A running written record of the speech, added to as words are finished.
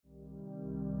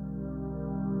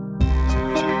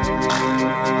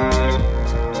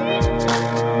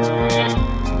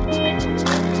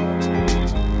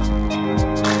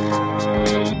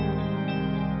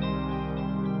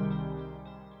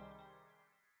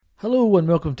Hello and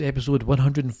welcome to episode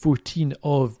 114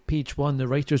 of Page One, the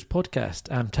Writers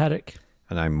Podcast. I'm Tarek.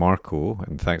 And I'm Marco,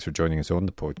 and thanks for joining us on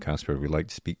the podcast where we like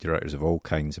to speak to writers of all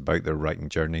kinds about their writing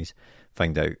journeys,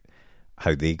 find out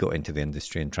how they got into the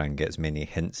industry and try and get as many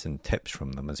hints and tips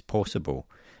from them as possible.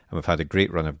 And we've had a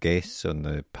great run of guests on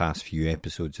the past few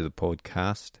episodes of the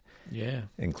podcast. Yeah.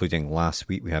 Including last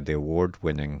week we had the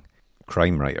award-winning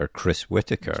crime writer Chris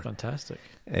Whitaker. That's fantastic.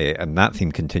 And that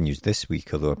theme continues this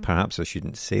week, although perhaps I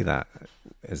shouldn't say that,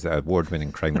 as the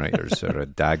award-winning crime writers are a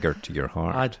dagger to your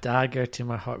heart. A dagger to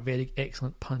my heart. Very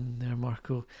excellent pun there,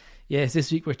 Marco. Yes,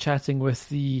 this week we're chatting with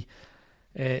the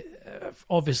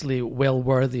obviously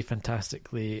well-worthy,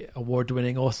 fantastically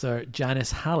award-winning author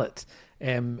Janice Hallett,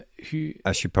 who...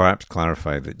 I should perhaps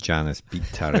clarify that Janice beat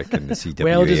Tarek in the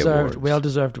CWA Awards.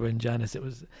 Well-deserved win, Janice. It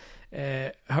was...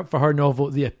 for her novel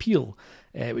The Appeal,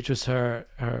 which was her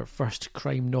first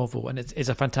crime novel, and it's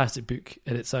a fantastic book,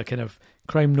 and it's a kind of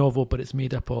crime novel, but it's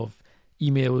made up of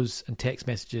emails and text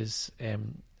messages.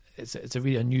 It's a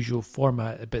really unusual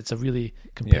format, but it's a really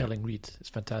compelling read. It's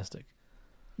fantastic.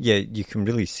 Yeah, you can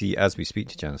really see, as we speak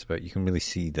to Janice about it, you can really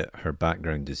see that her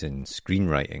background is in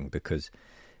screenwriting, because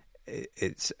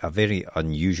it's a very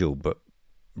unusual but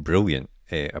brilliant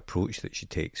approach that she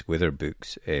takes with her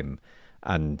books, and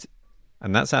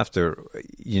that's after,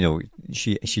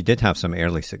 she did have some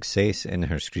early success in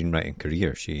her screenwriting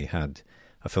career. She had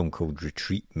a film called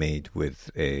Retreat made with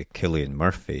Cillian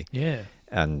Murphy. Yeah.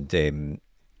 And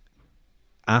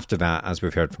after that, as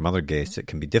we've heard from other guests, it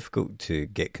can be difficult to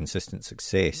get consistent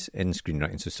success in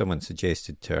screenwriting. So someone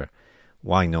suggested to her,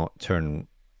 why not turn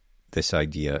this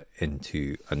idea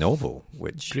into a novel?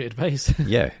 Which, great advice.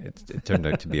 Yeah, it turned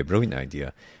out to be a brilliant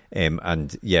idea.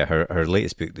 Her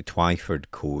latest book, The Twyford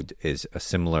Code, is a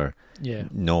similar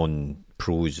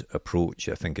non-prose approach.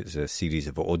 I think it's a series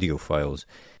of audio files,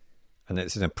 and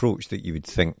it's an approach that you would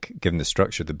think, given the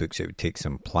structure of the books, it would take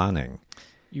some planning.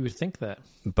 You would think that.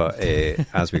 But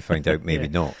as we find out, maybe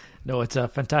not. No, it's a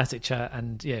fantastic chat,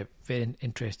 and very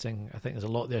interesting. I think there's a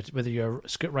lot there, whether you're a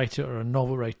script writer or a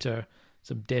novel writer.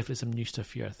 Definitely some new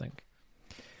stuff here, I think.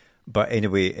 But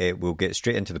anyway, we'll get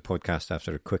straight into the podcast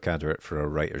after a quick advert for our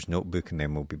writer's notebook, and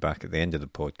then we'll be back at the end of the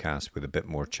podcast with a bit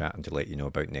more chatting to let you know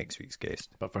about next week's guest.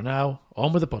 But for now,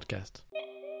 on with the podcast.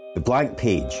 The blank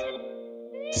page.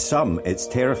 To some, it's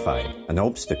terrifying, an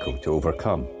obstacle to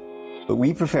overcome. But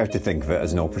we prefer to think of it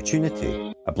as an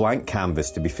opportunity, a blank canvas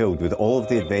to be filled with all of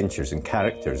the adventures and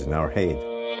characters in our head.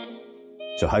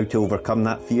 So how to overcome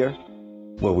that fear?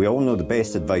 Well, we all know the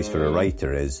best advice for a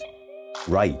writer is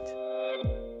write.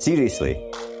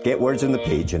 Seriously, get words on the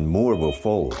page and more will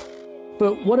follow.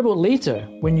 But what about later,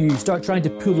 when you start trying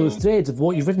to pull those threads of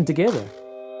what you've written together?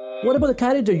 What about the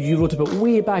character you wrote about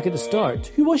way back at the start?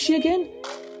 Who was she again?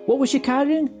 What was she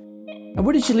carrying? And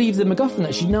where did she leave the MacGuffin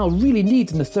that she now really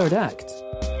needs in the third act?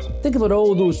 Think about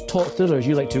all those top thrillers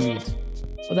you like to read,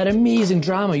 or that amazing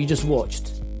drama you just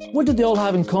watched. What did they all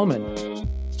have in common?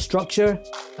 Structure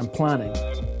and planning.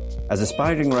 As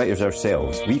aspiring writers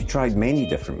ourselves, we've tried many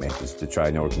different methods to try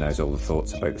and organise all the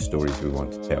thoughts about the stories we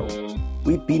want to tell.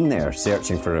 We've been there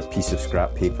searching for a piece of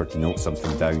scrap paper to note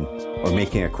something down, or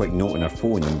making a quick note on our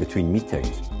phone in between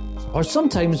meetings. Or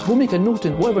sometimes we'll make a note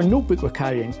in whatever notebook we're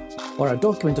carrying, or a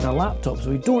document on our laptop so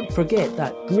we don't forget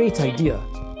that great idea.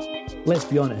 Let's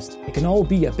be honest, it can all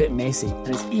be a bit messy, and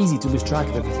it's easy to lose track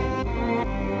of everything.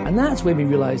 And that's when we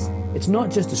realise it's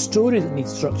not just the story that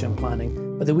needs structure and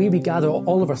planning, but the way we gather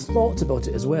all of our thoughts about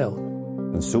it as well.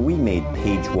 And so we made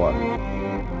Page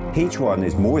One. Page One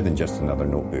is more than just another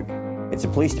notebook. It's a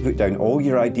place to put down all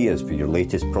your ideas for your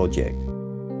latest project,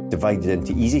 divided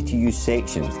into easy-to-use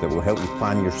sections that will help you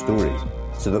plan your story,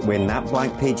 so that when that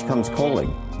blank page comes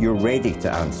calling, you're ready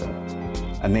to answer.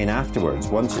 And then afterwards,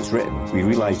 once it's written, we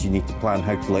realised you need to plan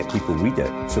how to let people read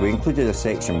it, so we included a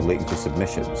section relating to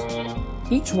submissions.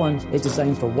 Each one is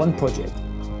designed for one project,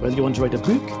 whether you want to write a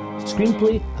book,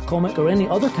 screenplay, a comic, or any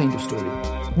other kind of story.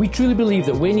 We truly believe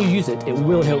that when you use it, it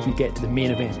will help you get to the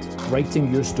main event,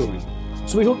 writing your story.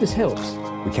 So we hope this helps.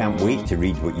 We can't wait to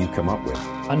read what you come up with.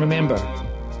 And remember,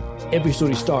 every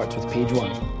story starts with Page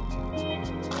One.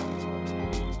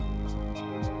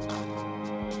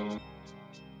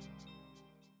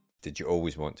 Did you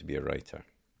always want to be a writer?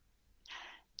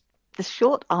 The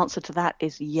short answer to that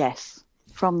is yes.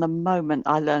 From the moment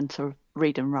I learned to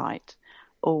read and write,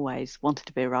 always wanted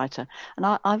to be a writer. And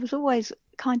I was always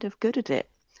kind of good at it.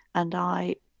 And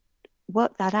I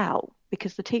worked that out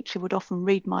because the teacher would often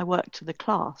read my work to the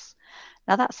class.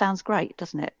 Now that sounds great,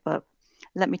 doesn't it? But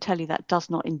let me tell you, that does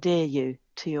not endear you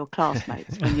to your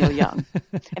classmates when you're young.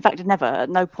 In fact, never, at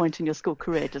no point in your school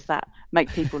career does that make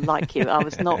people like you. I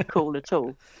was not cool at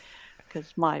all,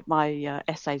 because my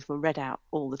essays were read out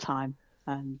all the time.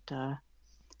 And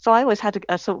so I always had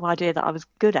a sort of idea that I was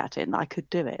good at it and I could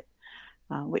do it,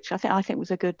 which I think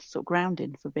was a good sort of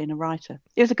grounding for being a writer.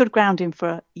 It was a good grounding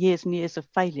for years and years of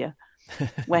failure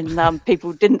when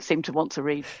people didn't seem to want to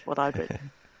read what I'd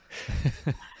written.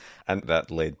 And that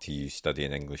led to you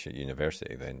studying English at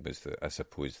university then, was, I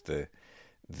suppose, the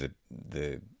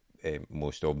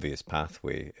most obvious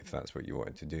pathway, if that's what you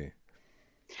wanted to do.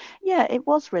 Yeah, it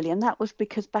was really. And that was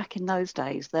because back in those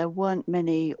days, there weren't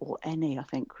many or any, I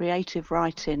think, creative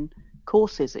writing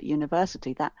courses at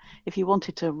university, that if you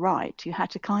wanted to write, you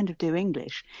had to kind of do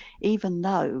English, even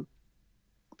though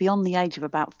beyond the age of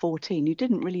about 14, you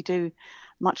didn't really do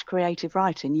much creative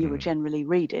writing. You were generally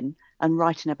reading and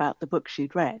writing about the books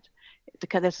you'd read.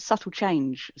 Because there's a subtle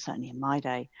change, certainly in my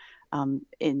day,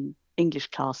 in English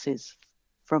classes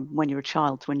from when you're a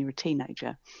child to when you're a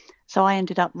teenager. So I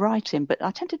ended up writing, but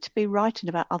I tended to be writing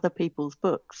about other people's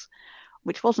books,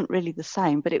 which wasn't really the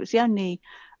same, but it was the only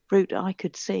route I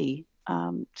could see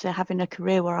to having a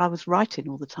career where I was writing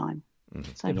all the time.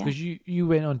 So, yeah. Because you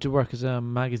went on to work as a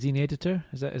magazine editor,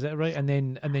 is that right? And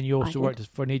then you also worked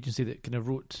for an agency that kind of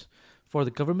wrote for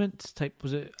the government type.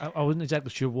 Was it? I wasn't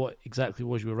exactly sure what exactly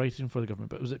was you were writing for the government,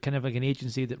 but was it kind of like an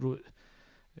agency that wrote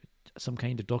some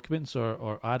kind of documents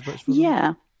or adverts for them?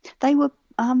 Yeah, they were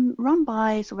run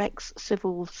by sort of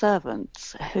ex-civil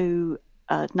servants who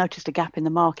noticed a gap in the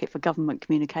market for government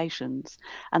communications,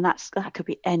 and that could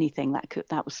be anything.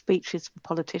 That was speeches for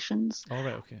politicians. All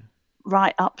right, okay.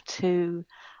 Right up to,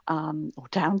 or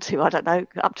down to, I don't know,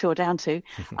 up to or down to,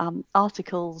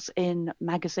 articles in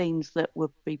magazines that would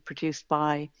be produced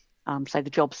by, say, the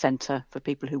Job Centre for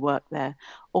people who work there,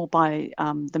 or by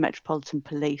the Metropolitan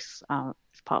Police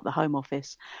as part of the Home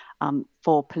Office,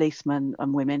 for policemen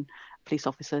and women, police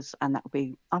officers. And that would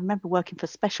be, I remember working for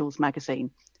Specials magazine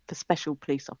for special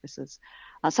police officers.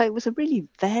 So it was a really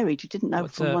varied, you didn't know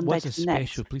from one day to the next. What's a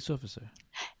special police officer?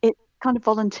 It's kind of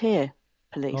volunteer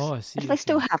police. Oh, I see. If they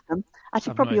still have them.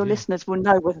 Actually, probably your listeners will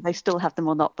know whether they still have them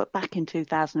or not, but back in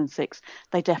 2006,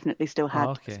 they definitely still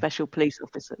had special police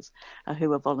officers who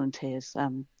were volunteers.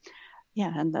 And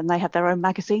they had their own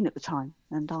magazine at the time,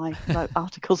 and I wrote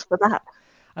articles for that.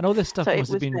 And all this stuff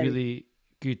must have been really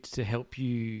good to help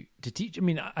you to teach. I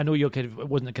mean, I know it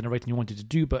wasn't the kind of writing you wanted to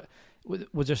do, but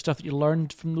was there stuff that you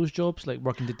learned from those jobs, like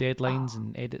working to deadlines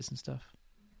and edits and stuff?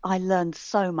 I learned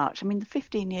so much. I mean, the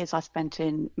 15 years I spent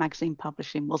in magazine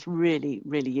publishing was really,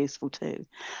 really useful too.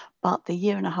 But the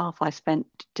year and a half I spent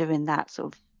doing that,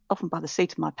 sort of often by the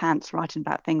seat of my pants, writing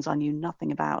about things I knew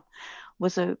nothing about,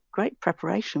 was a great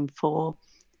preparation for,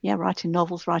 writing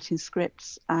novels, writing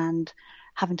scripts, and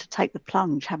having to take the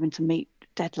plunge, having to meet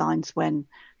deadlines when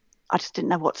I just didn't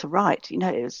know what to write.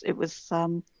 It was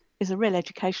a real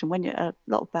education. When a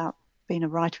lot about being a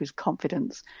writer is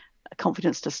confidence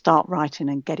to start writing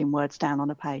and getting words down on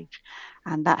a page.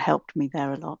 And that helped me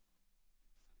there a lot.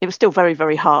 It was still very,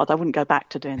 very hard. I wouldn't go back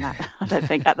to doing that, I don't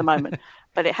think, at the moment.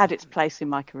 But it had its place in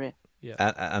my career. Yeah.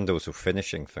 And also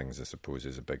finishing things, I suppose,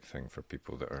 is a big thing for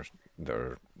people that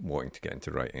are wanting to get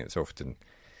into writing. It's often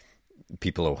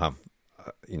people will have,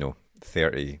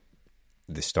 30,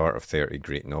 the start of 30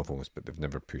 great novels, but they've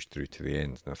never pushed through to the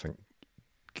end. And I think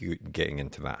getting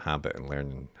into that habit and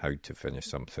learning how to finish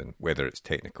something, whether it's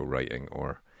technical writing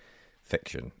or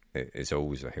fiction, is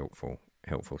always a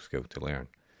helpful skill to learn.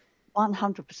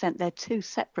 100%. They're two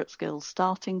separate skills,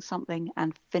 starting something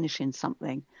and finishing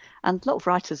something. And a lot of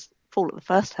writers fall at the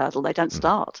first hurdle. They don't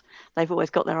start. They've always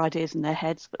got their ideas in their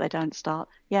heads, but they don't start.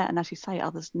 Yeah, and as you say,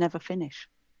 others never finish.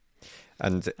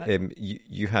 And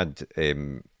you had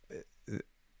an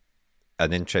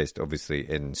interest, obviously,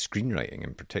 in screenwriting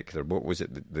in particular. What was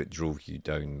it that drove you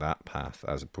down that path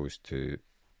as opposed to,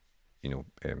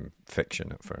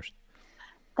 fiction at first?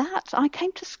 That I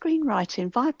came to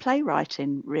screenwriting via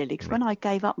playwriting, really, because when I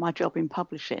gave up my job in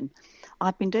publishing,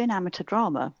 I'd been doing amateur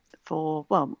drama for,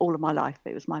 all of my life.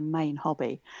 It was my main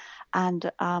hobby. And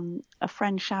a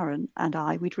friend, Sharon, and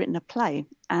we'd written a play.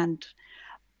 And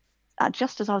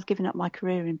just as I was giving up my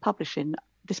career in publishing,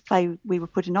 this play we were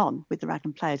putting on with the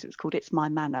Raglan Players, it was called It's My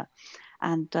Manor.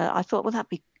 And I thought, well, that'd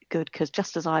be good, because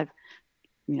just as I've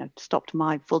stopped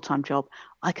my full-time job,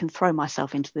 I can throw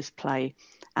myself into this play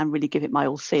and really give it my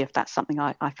all, see if that's something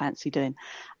I fancy doing.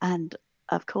 And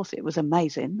of course it was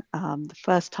amazing. The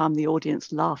first time the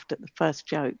audience laughed at the first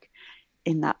joke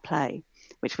in that play,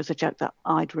 which was a joke that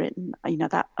I'd written.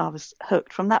 That I was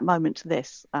hooked from that moment to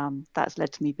this. That's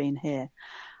led to me being here,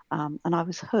 and I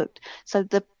was hooked. So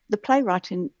the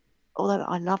playwriting, although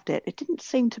I loved it, it didn't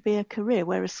seem to be a career,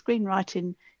 whereas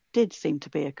screenwriting did seem to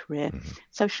be a career. Mm-hmm.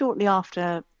 So shortly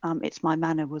after It's My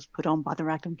Manor was put on by the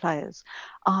Raglan Players,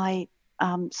 I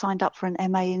signed up for an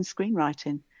MA in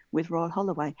screenwriting with Royal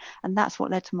Holloway, and that's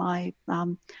what led to my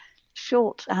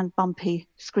short and bumpy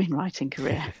screenwriting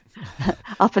career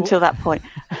up until that point.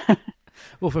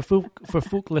 Well, for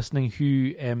folk listening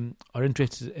who are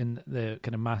interested in the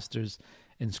kind of masters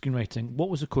in screenwriting, what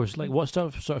was the course like? What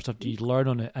sort of stuff do you learn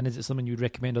on it, and is it something you would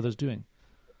recommend others doing?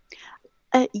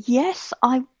 Yes,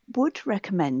 I would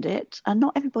recommend it, and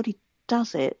not everybody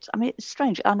does it. I mean, it's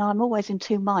strange, and I'm always in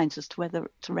two minds as to whether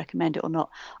to recommend it or not.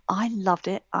 I loved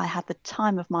it. I had the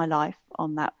time of my life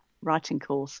on that writing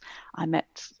course. I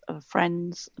met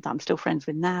friends that I'm still friends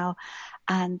with now,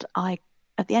 and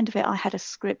at the end of it, I had a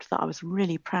script that I was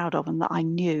really proud of and that I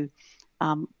knew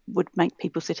would make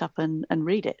people sit up and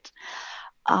read it.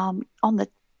 On the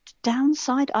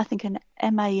downside, I think an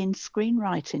MA in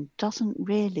screenwriting doesn't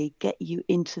really get you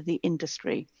into the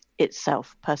industry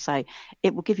itself per se.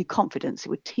 It will give you confidence. It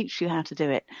would teach you how to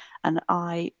do it. And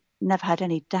I never had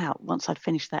any doubt once I'd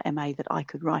finished that MA that I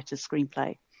could write a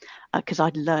screenplay because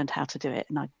I'd learned how to do it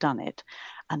and I'd done it.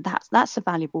 And that's a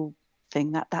valuable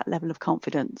thing, that level of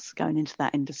confidence going into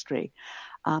that industry.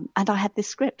 And I had this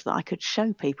script that I could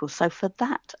show people. So for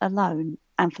that alone,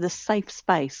 and for the safe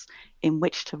space in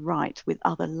which to write with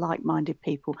other like-minded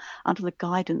people under the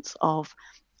guidance of,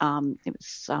 it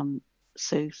was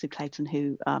Sue Clayton,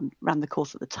 who ran the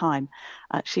course at the time.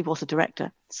 She was a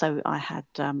director, so I had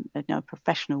a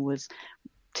professional was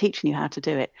teaching you how to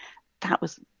do it. That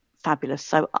was fabulous.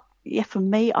 So for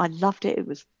me, I loved it.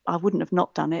 I wouldn't have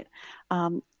not done it.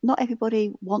 Not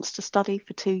everybody wants to study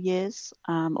for 2 years,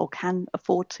 or can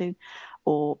afford to,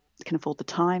 or can afford the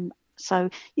time.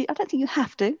 So I don't think you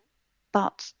have to,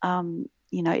 but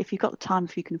if you've got the time,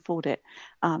 if you can afford it,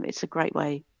 it's a great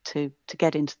way to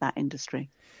get into that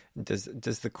industry. Does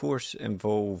the course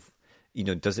involve,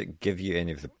 does it give you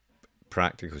any of the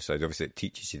practical side? Obviously, it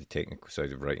teaches you the technical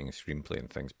side of writing a screenplay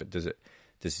and things, but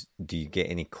do you get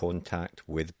any contact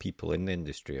with people in the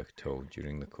industry at all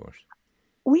during the course?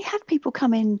 We had people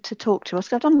come in to talk to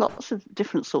us. I've done lots of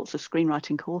different sorts of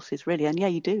screenwriting courses, really, and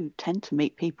you do tend to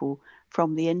meet people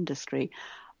from the industry.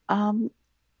 It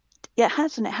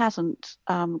hasn't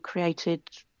created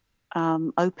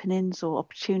openings or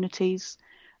opportunities,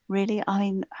 really. I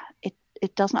mean,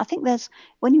 it doesn't. I think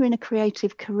when you're in a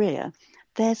creative career,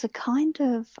 there's a kind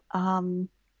of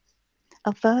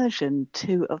aversion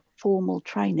to a formal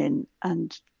training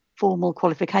and formal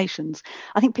qualifications.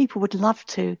 I think people would love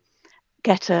to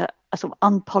get a sort of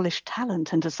unpolished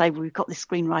talent and to say, well, we've got this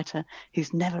screenwriter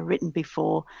who's never written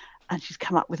before and she's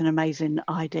come up with an amazing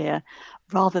idea,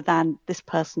 rather than this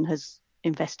person has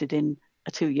invested in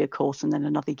a 2-year course and then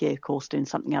another year course doing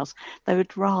something else. They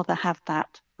would rather have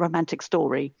that romantic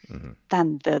story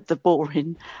than the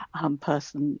boring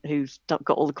person who's got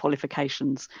all the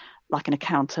qualifications like an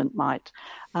accountant might.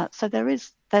 So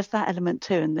there's that element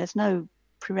too, and there's no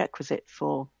prerequisite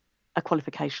for a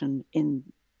qualification in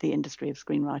the industry of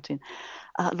screenwriting.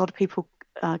 A lot of people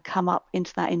come up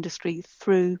into that industry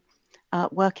through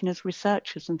working as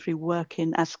researchers and through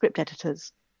working as script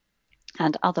editors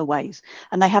and other ways,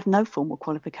 and they have no formal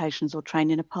qualifications or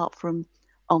training apart from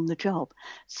on the job.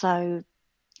 So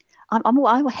I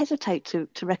will hesitate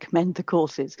to recommend the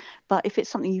courses, but if it's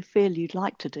something you feel you'd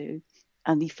like to do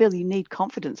and you feel you need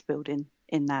confidence building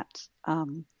in that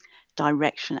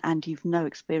direction and you've no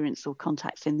experience or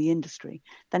contacts in the industry,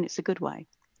 then it's a good way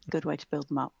to build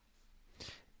them up.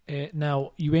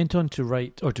 Now, you went on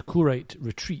to co-write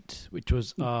Retreat, which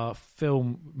was a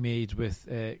film made with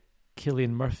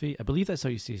Cillian Murphy. I believe that's how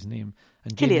you say his name.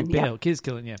 And Jamie Bell. Yeah.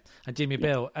 Cillian, yeah. And Jamie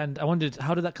Bell. And I wondered,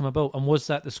 how did that come about? And was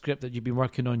that the script that you've been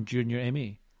working on during your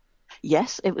MA?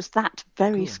 Yes, it was that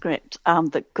very script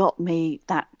that got me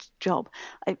that job.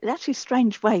 It's actually a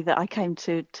strange way that I came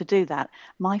to do that.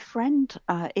 My friend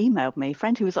emailed me, a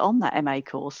friend who was on that MA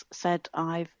course, said,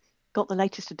 I've got the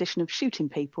latest edition of Shooting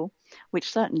People,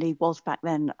 which certainly was back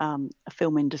then a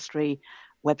film industry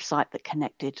website that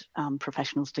connected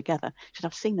professionals together. She said,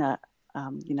 I've seen a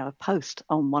post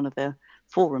on one of the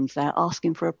forums there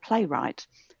asking for a playwright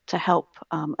to help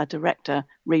a director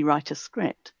rewrite a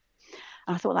script.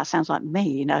 And I thought, that sounds like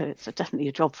me, it's definitely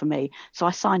a job for me. So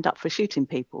I signed up for Shooting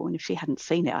People, and if she hadn't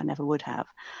seen it, I never would have.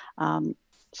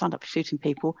 Signed up for Shooting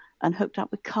People and hooked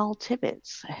up with Carl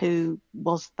Tibbets, who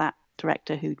was that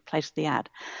director who placed the ad.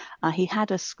 He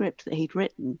had a script that he'd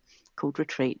written called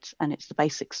Retreat, and it's the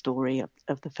basic story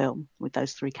of the film with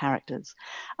those three characters.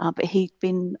 But he'd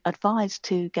been advised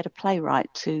to get a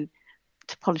playwright to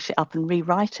polish it up and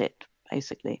rewrite it,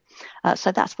 basically.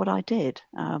 So that's what I did.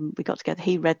 We got together.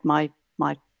 He read my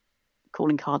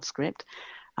calling card script,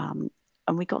 and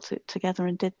we got together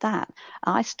and did that.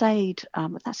 I stayed,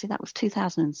 that was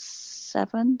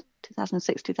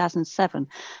 2006, 2007.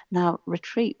 Now,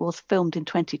 Retreat was filmed in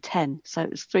 2010, so it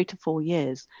was 3 to 4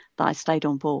 years that I stayed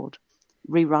on board,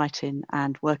 rewriting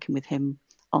and working with him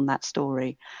on that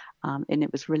story. And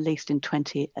it was released in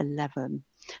 2011.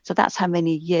 So that's how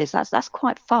many years. That's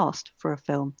quite fast for a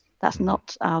film. That's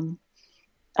not a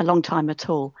long time at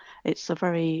all. It's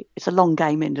a long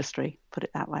game industry, put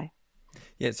it that way.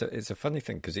 Yeah, it's a funny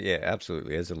thing because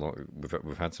absolutely is a long.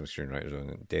 We've had some screenwriters on,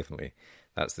 and definitely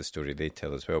that's the story they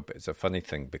tell as well. But it's a funny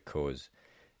thing because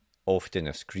often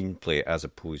a screenplay, as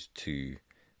opposed to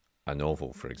a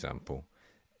novel, for example,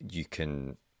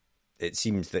 it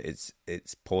seems that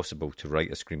it's possible to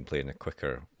write a screenplay in a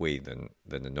quicker way than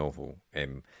a novel.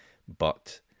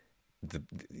 But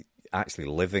actually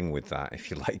living with that, if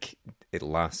you like, it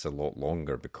lasts a lot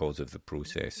longer because of the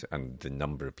process and the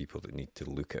number of people that need to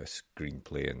look at a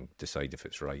screenplay and decide if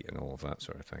it's right and all of that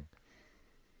sort of thing.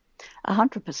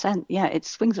 100%. Yeah, it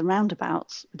swings and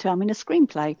roundabouts. I mean, a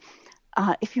screenplay,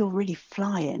 if you're really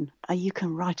flying, you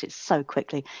can write it so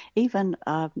quickly. Even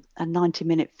a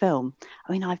 90-minute film.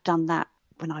 I mean, I've done that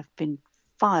when I've been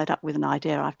fired up with an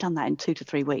idea. I've done that in 2 to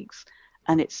 3 weeks.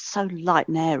 And it's so light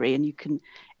and airy, and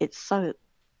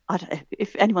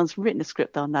if anyone's written a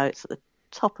script, they'll know it's at the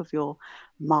top of your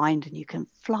mind, and you can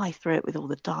fly through it with all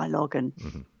the dialogue and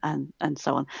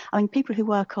so on. I mean, people who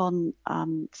work on,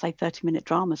 say, 30-minute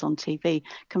dramas on TV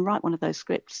can write one of those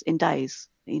scripts in days.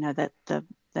 You know, that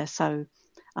they're so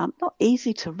not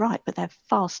easy to write, but they're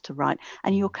fast to write,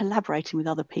 and you're collaborating with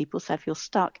other people. So if you're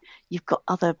stuck, you've got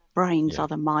other brains,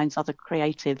 other minds, other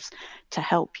creatives to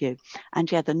help you. And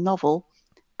the novel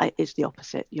is the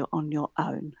opposite. You're on your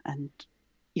own, and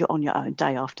you're on your own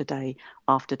day after day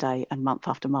after day and month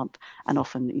after month, and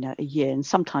often, a year, and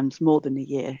sometimes more than a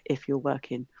year if you're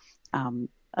working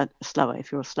slower,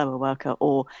 if you're a slower worker,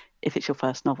 or if it's your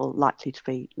first novel, likely to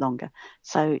be longer.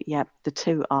 So, the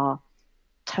two are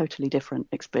totally different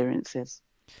experiences.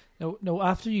 No.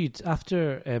 After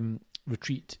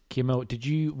Retreat came out, did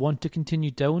you want to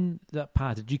continue down that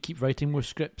path? Did you keep writing more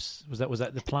scripts? Was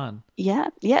that the plan? Yeah.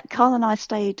 Carl and I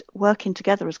stayed working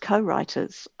together as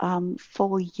co-writers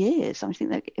for years. I think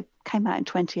that it came out in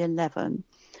 2011.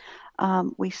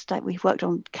 We worked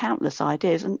on countless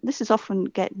ideas, and this is often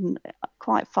getting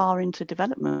quite far into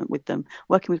development with them,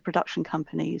 working with production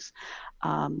companies,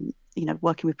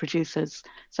 working with producers.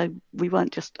 So we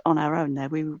weren't just on our own there.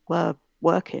 We were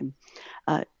working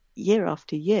year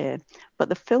after year. But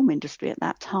the film industry at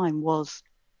that time was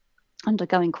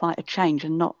undergoing quite a change,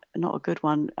 and not a good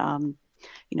one.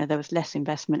 There was less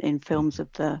investment in films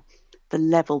of the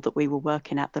level that we were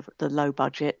working at, the low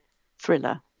budget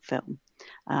thriller film.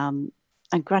 And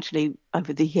gradually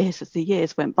over the years, as the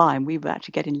years went by and we were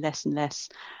actually getting less and less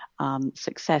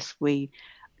success, we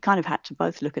kind of had to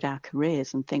both look at our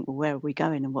careers and think, well, where are we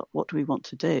going and what do we want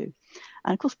to do?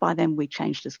 And of course, by then we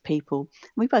changed as people.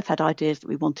 We both had ideas that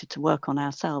we wanted to work on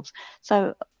ourselves.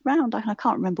 So I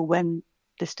can't remember when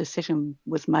this decision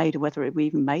was made or whether we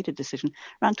even made a decision.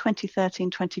 Around 2013,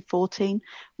 2014,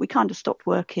 we kind of stopped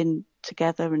working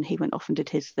together, and he went off and did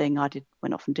his thing.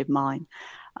 Went off and did mine.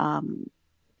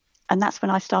 And that's when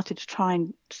I started to try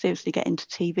and seriously get into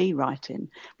TV writing,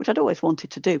 which I'd always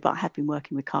wanted to do, but I had been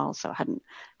working with Carl, so I hadn't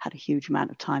had a huge amount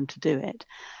of time to do it.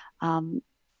 And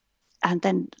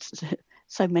then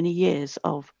so many years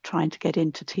of trying to get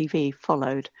into TV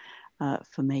followed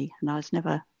for me, and I was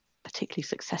never particularly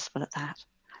successful at that.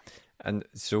 And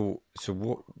so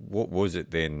what was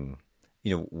it then?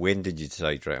 When did you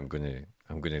decide, right, I'm going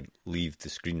to leave the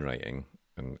screenwriting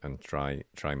and try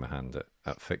my hand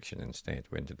at fiction instead?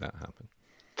 When did that happen?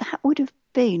 That would have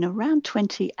been around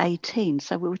 2018.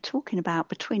 So we were talking about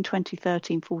between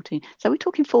 2013, 14. So we're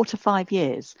talking 4 to 5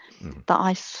 years that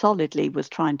I solidly was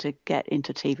trying to get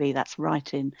into TV. That's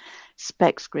writing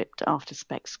spec script after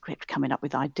spec script, coming up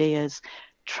with ideas,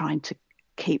 trying to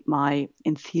keep my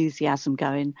enthusiasm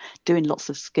going, doing lots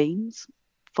of schemes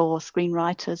for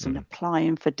screenwriters and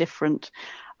applying for different,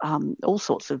 all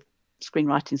sorts of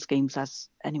screenwriting schemes, as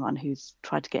anyone who's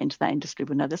tried to get into that industry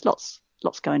will know. There's lots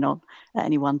going on at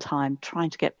any one time,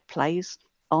 trying to get plays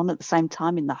on at the same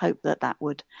time in the hope that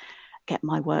would get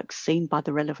my work seen by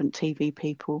the relevant TV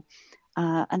people.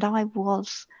 And I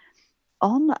was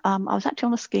actually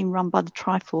on a scheme run by the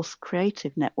Triforce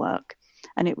Creative Network,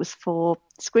 and it was for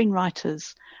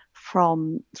screenwriters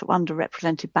from sort of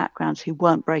underrepresented backgrounds who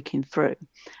weren't breaking through.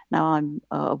 Now I'm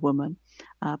a woman.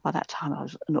 By that time I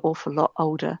was an awful lot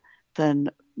older than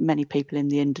many people in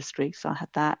the industry, so I had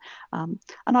that. And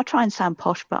I try and sound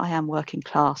posh, but I am working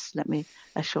class, let me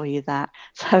assure you that.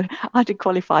 So I did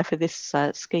qualify for this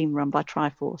scheme run by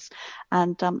Triforce,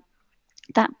 and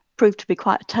that proved to be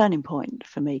quite a turning point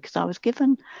for me, because I was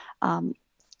given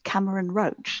Cameron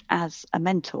Roach as a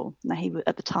mentor. Now, he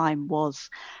at the time was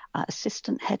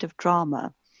assistant head of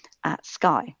drama at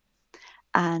Sky.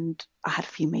 And I had a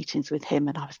few meetings with him,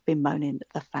 and I was bemoaning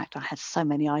the fact I had so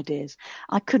many ideas.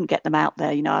 I couldn't get them out there.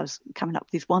 I was coming up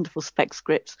with these wonderful spec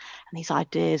scripts and these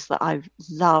ideas that I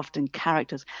loved and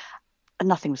characters, and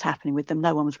nothing was happening with them.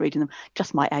 No one was reading them,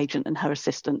 just my agent and her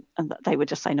assistant. And they were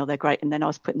just saying, oh, they're great. And then I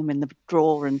was putting them in the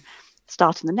drawer and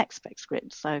starting the next spec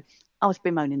script. So I was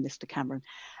bemoaning this to Cameron.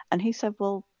 And he said,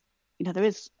 well, there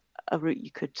is a route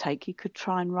you could take. You could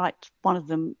try and write one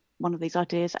of these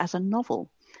ideas as a novel.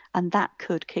 And that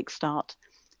could kickstart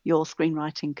your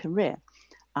screenwriting career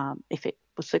if it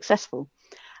was successful.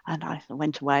 And I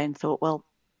went away and thought, well,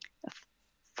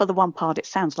 for the one part, it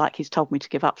sounds like he's told me to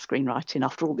give up screenwriting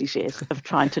after all these years of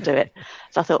trying to do it.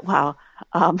 So I thought, wow.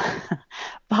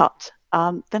 But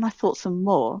then I thought some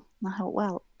more. And I thought,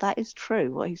 well, that is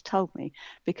true, what he's told me,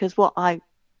 because what I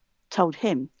told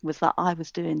him was that I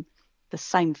was doing the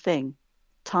same thing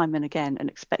time and again and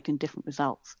expecting different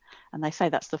results. And they say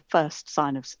that's the first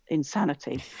sign of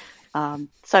insanity.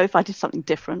 So if I did something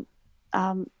different,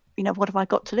 what have I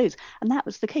got to lose? And that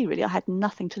was the key, really. I had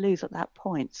nothing to lose at that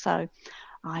point. So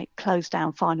I closed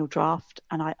down Final Draft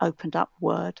and I opened up a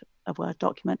Word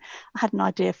document. I had an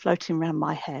idea floating around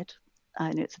my head,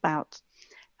 and it's about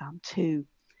two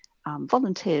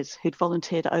volunteers who'd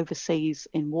volunteered overseas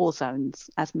in war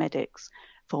zones as medics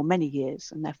for many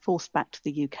years, and they're forced back to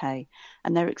the UK,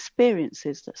 and their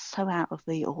experiences that's so out of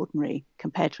the ordinary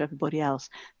compared to everybody else,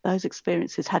 those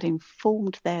experiences had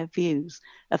informed their views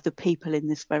of the people in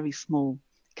this very small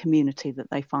community that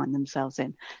they find themselves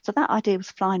in. So that idea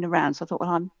was flying around. So I thought,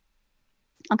 well, I'm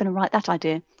going to write that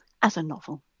idea as a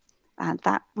novel. And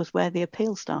that was where the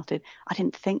appeal started. I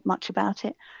didn't think much about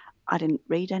it. I didn't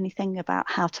read anything about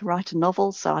how to write a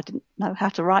novel, so I didn't know how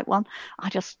to write one. I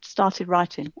just started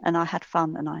writing, and I had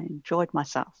fun, and I enjoyed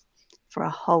myself for a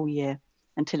whole year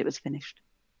until it was finished.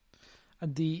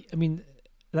 And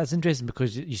that's interesting,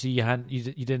 because you see,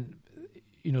 you didn't,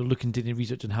 look into any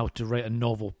research on how to write a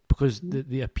novel, because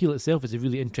the appeal itself is a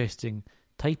really interesting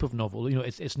type of novel.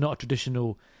 It's not a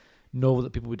traditional novel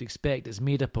that people would expect. It's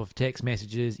made up of text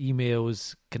messages,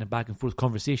 emails, kind of back and forth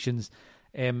conversations.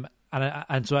 So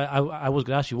I was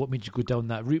going to ask you what made you go down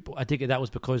that route, but I take it that was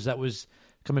because that was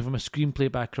coming from a screenplay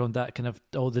background, that kind of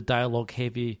all the dialogue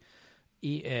heavy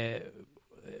route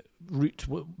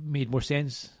made more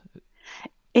sense.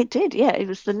 It did, yeah. It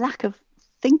was the lack of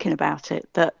thinking about it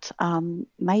that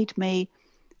made me,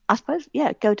 I suppose,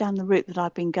 go down the route that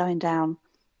I've been going down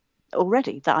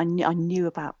already, that I knew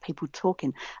about people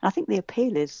talking. And I think the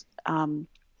appeal is,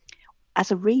 as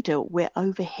a reader, we're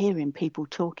overhearing people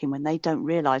talking when they don't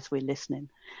realise we're listening.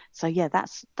 So yeah,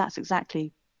 that's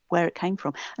exactly where it came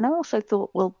from. And I also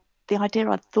thought, well, the idea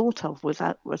I'd thought of was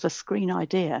a screen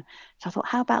idea. So I thought,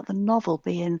 how about the novel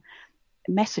being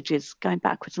messages going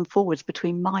backwards and forwards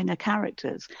between minor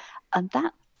characters? And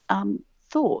that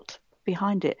thought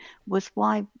behind it was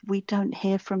why we don't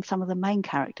hear from some of the main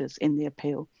characters in the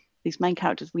appeal. These main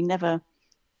characters, we never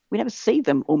see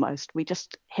them almost. We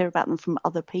just hear about them from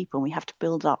other people, and we have to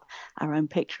build up our own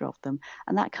picture of them.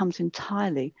 And that comes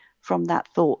entirely from that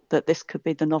thought that this could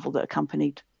be the novel that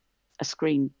accompanied a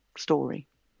screen story.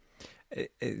 It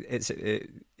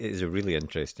is a really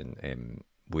interesting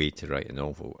way to write a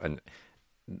novel. And,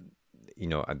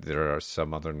 there are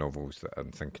some other novels that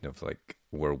I'm thinking of, like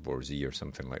World War Z or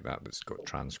something like that, that's got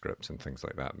transcripts and things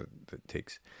like that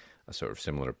takes a sort of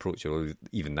similar approach. Although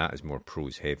even that is more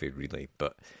prose heavy, really.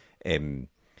 But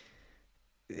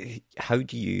how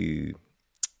do you,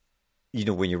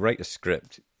 when you write a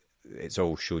script, it's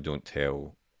all show don't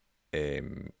tell,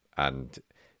 and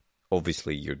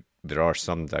obviously there are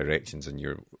some directions, and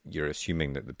you're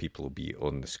assuming that the people will be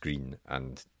on the screen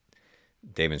and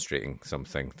demonstrating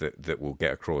something that will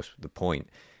get across the point.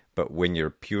 But when you're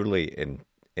purely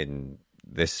in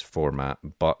this format,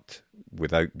 but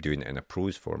without doing it in a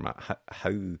prose format,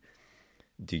 how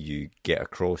do you get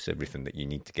across everything that you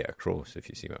need to get across, if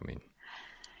you see what I mean?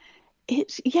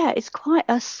 It's quite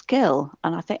a skill,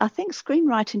 and I think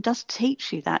screenwriting does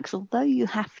teach you that, because although you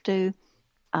have to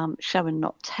show and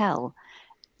not tell,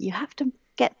 you have to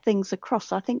get things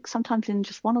across. I think sometimes in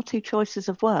just one or two choices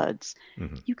of words,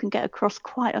 you can get across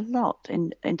quite a lot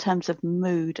in terms of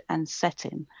mood and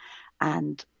setting,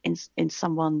 and in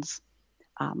someone's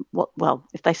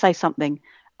if they say something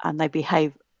and they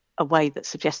behave a way that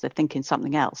suggests they're thinking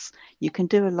something else, you can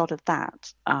do a lot of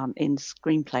that in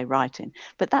screenplay writing.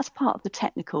 But that's part of the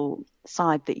technical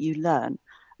side that you learn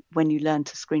when you learn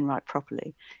to screenwrite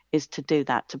properly, is to do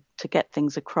that, to get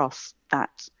things across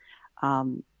that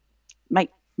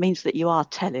means that you are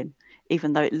telling,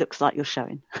 even though it looks like you're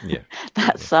showing. Yeah,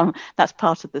 that's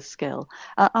part of the skill.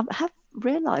 I have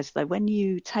realised though, when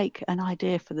you take an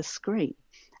idea for the screen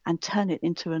and turn it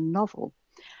into a novel,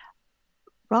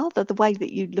 rather the way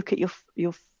that you look at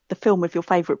the film of your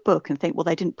favourite book and think, well,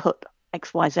 they didn't put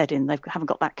X, Y, Z in, they haven't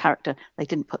got that character, they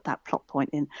didn't put that plot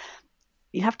point in.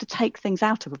 You have to take things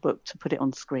out of a book to put it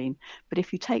on screen. But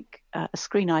if you take a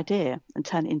screen idea and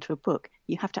turn it into a book,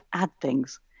 you have to add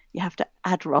things. You have to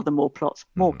add rather more plots,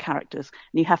 more characters,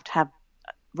 and you have to have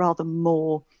rather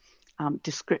more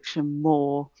description,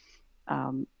 more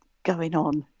going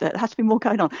on. There has to be more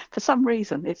going on. For some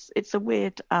reason, it's a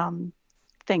weird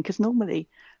thing, because normally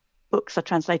books are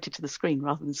translated to the screen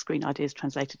rather than screen ideas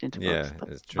translated into books. But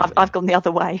it's true. I've gone the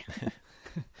other way.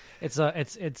 It's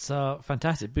a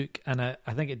fantastic book, and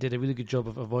I think it did a really good job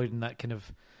of avoiding that kind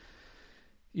of,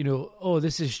 oh,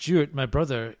 this is Stuart, my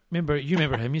brother. You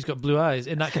remember him? He's got blue eyes,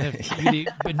 and that kind of really,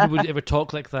 but he would ever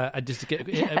talk like that. And just to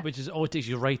get, which is always takes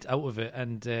you right out of it,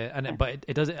 but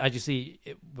it does it, as you see,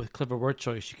 with clever word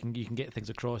choice, you can get things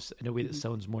across in a way that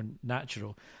sounds more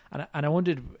natural. And I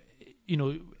wondered,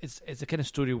 it's a kind of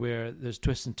story where there's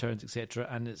twists and turns, etc.,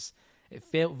 and it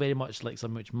felt very much like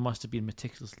something which must have been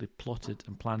meticulously plotted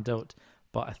and planned out.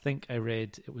 But I think I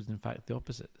read it was in fact the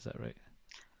opposite. Is that right?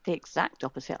 The exact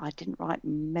opposite. I didn't write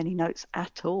many notes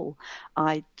at all.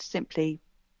 I simply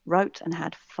wrote and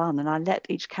had fun, and I let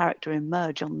each character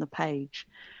emerge on the page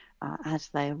as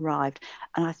they arrived.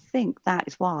 And I think that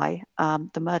is why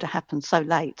the murder happened so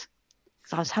late,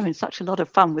 because I was having such a lot of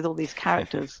fun with all these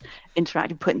characters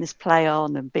interacting, putting this play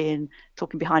on and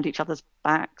talking behind each other's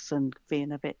backs and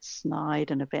being a bit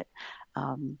snide and a bit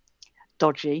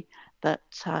dodgy, that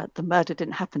the murder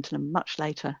didn't happen till much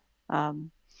later.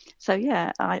 So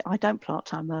yeah, I don't plot.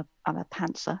 I'm a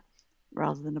pantser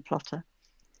rather than a plotter.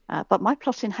 But my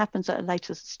plotting happens at a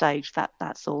later stage.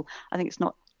 That's all. I think it's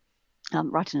not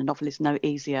writing a novel is no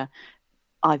easier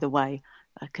either way,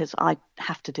 because I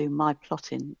have to do my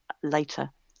plotting later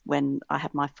when I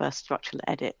have my first structural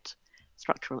edit,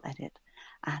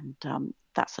 and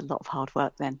that's a lot of hard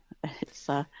work. Then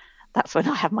that's when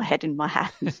I have my head in my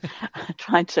hands,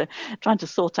 trying to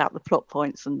sort out the plot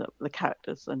points and the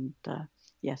characters, and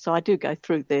so I do go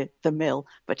through the mill,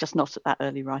 but just not at that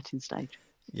early writing stage.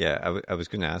 Yeah, I was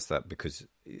going to ask that because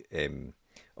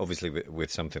obviously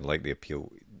with something like The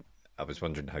Appeal, I was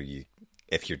wondering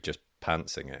if you're just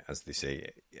pantsing it, as they say,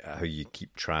 how you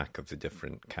keep track of the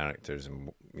different characters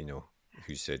and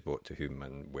who said what to whom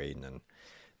and when,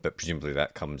 but presumably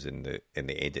that comes in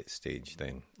the edit stage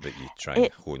then, that you try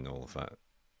and hone all of that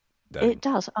down. It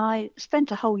does. I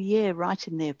spent a whole year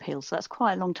writing The Appeal, so that's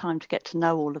quite a long time to get to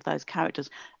know all of those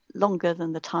characters, longer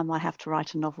than the time I have to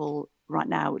write a novel right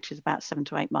now, which is about 7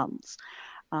 to 8 months.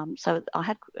 So I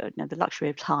had the luxury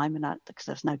of time, and because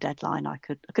there's no deadline, I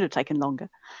could have taken longer.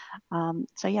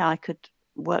 I could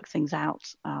work things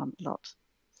out a lot,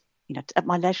 at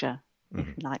my leisure, if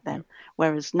you like. Then,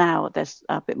 whereas now there's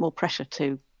a bit more pressure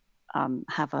to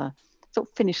have a sort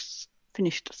of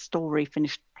finished story,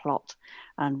 finished plot,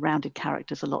 and rounded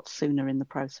characters a lot sooner in the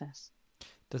process.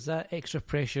 Does that extra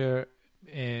pressure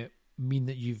mean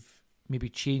that you've maybe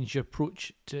change your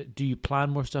approach do you plan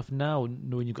more stuff now,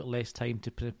 knowing you've got less time to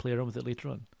play around with it later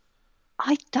on?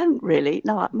 I don't really.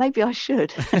 No, maybe I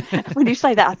should. When you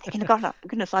say that, I'm thinking, oh,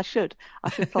 goodness, I should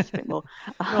plot a bit more.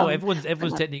 No, everyone's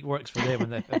technique works for them,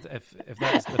 and if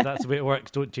that's the way it works,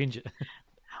 don't change it.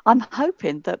 I'm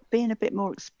hoping that being a bit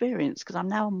more experienced, because I'm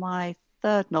now on my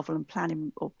third novel and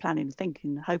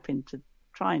hoping to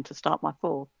trying to start my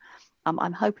fourth.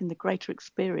 I'm hoping the greater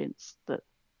experience that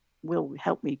will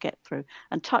help me get through,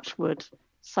 and touch wood,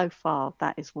 so far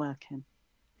that is working.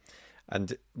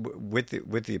 And with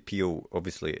the Appeal,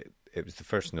 obviously it was the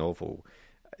first novel.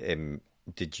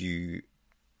 Did you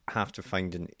have to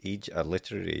find a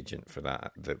literary agent for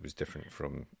that was different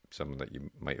from someone that you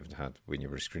might have had when you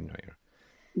were a screenwriter?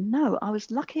 No, I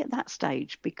was lucky at that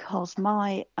stage, because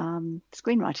my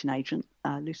screenwriting agent,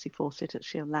 Lucy Fawcett at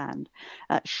Shield Land,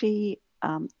 she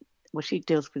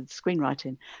deals with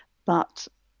screenwriting, but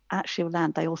at Shield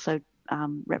Land they also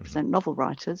represent novel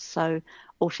writers. So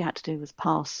all she had to do was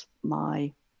pass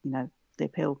my, The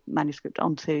Appeal manuscript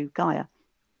on to Gaia,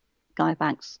 Guy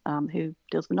Banks, who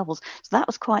deals with novels. So that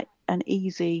was quite an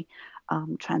easy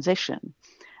transition.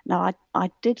 Now,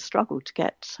 I did struggle to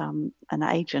get an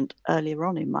agent earlier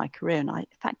on in my career, and I, in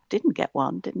fact, didn't get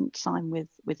one, didn't sign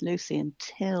with Lucy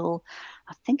until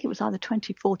I think it was either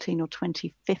 2014 or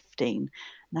 2015.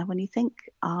 Now, when you think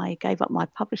I gave up my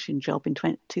publishing job in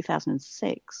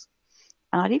 2006,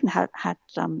 and I'd even had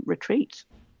Retreat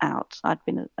out. I'd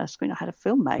been a screener, I had a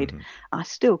film made. Mm-hmm. I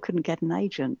still couldn't get an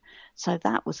agent. So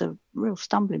that was a real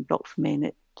stumbling block for me,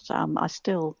 and I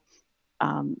still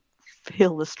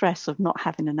feel the stress of not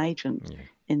having an agent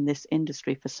in this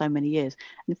industry for so many years.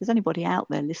 And if there's anybody out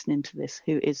there listening to this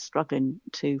who is struggling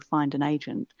to find an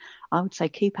agent, I would say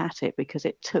keep at it, because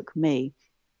it took me,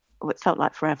 it felt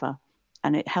like forever,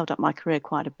 and it held up my career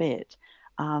quite a bit.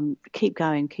 Keep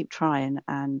going, keep trying,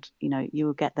 and you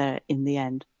will get there in the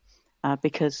end.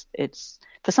 Because it's,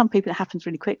 for some people it happens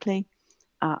really quickly,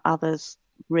 others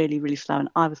really, really slow. And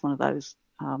I was one of those,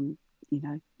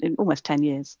 in almost 10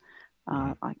 years.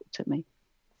 It took me.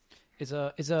 Is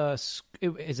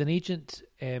an agent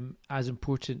as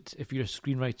important if you're a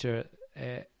screenwriter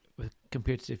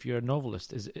compared to if you're a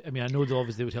novelist? I know that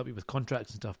obviously they would help you with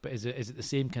contracts and stuff, but is it the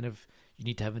same kind of, you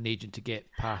need to have an agent to get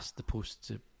past the post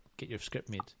to get your script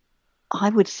made? I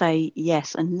would say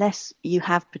yes, unless you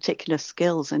have particular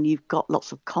skills and you've got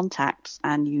lots of contacts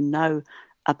and you know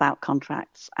about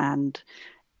contracts and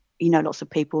you know lots of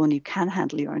people and you can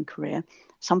handle your own career.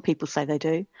 Some people say they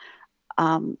do.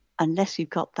 Unless you've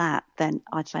got that, then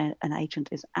I'd say an agent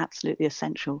is absolutely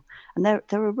essential. And they're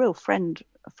a real friend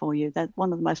for you. They're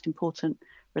one of the most important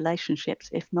relationships,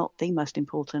 if not the most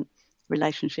important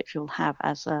relationships you'll have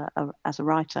as a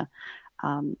writer.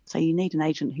 So you need an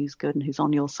agent who's good and who's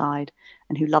on your side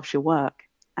and who loves your work.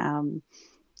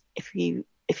 If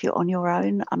you're on your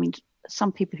own,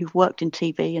 some people who've worked in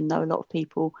TV and know a lot of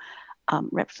people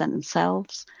represent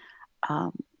themselves.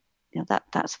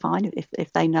 That's fine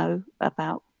if they know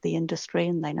about the industry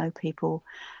and they know people,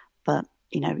 but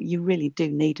you really do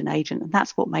need an agent, and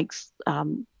that's what makes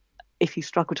if you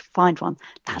struggle to find one,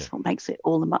 that's what makes it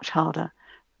all the much harder.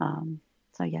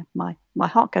 So my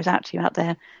heart goes out to you out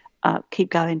there. Keep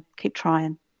going, keep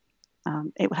trying.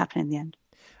 It will happen in the end.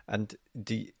 And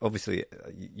obviously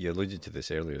you alluded to this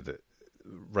earlier, that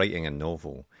writing a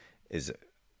novel is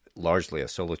largely a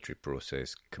solitary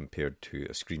process compared to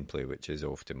a screenplay, which is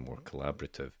often more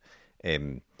collaborative.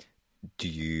 Do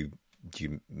you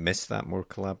miss that more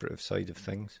collaborative side of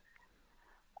things?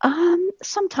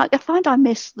 Sometimes I find I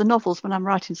miss the novels when I'm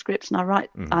writing scripts, and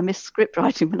I miss script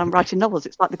writing when I'm writing novels.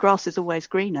 It's like the grass is always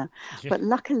greener. Yeah. But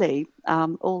luckily,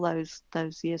 all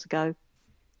those years ago,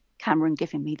 Cameron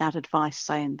giving me that advice,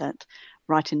 saying that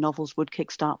writing novels would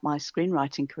kickstart my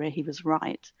screenwriting career, he was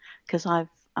right, because I've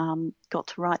got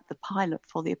to write the pilot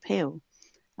for The Appeal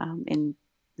in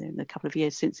a couple of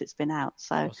years since it's been out.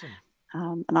 So,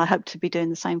 awesome. And I hope to be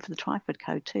doing the same for the Twyford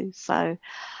Code too. So,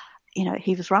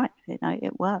 he was right.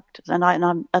 It worked, and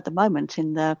I'm at the moment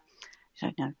in the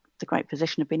great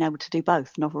position of being able to do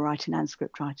both novel writing and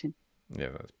script writing. Yeah,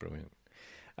 that's brilliant.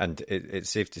 And it's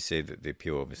safe to say that The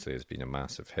Appeal obviously has been a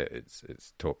massive hit.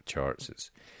 It's top charts.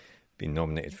 It's been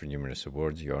nominated for numerous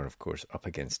awards. You are, of course, up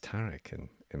against Tarek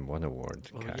in one award.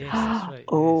 Oh, yes, that's right.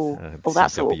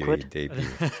 That's CWA awkward. Debut.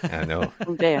 I know.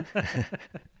 Oh dear.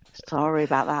 Sorry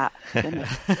about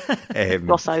that.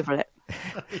 Gloss over it.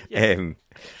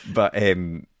 But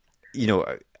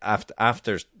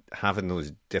after having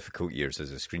those difficult years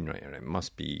as a screenwriter, it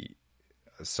must be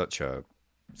such a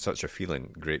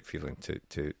feeling, great feeling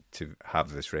to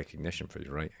have this recognition for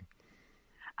your writing.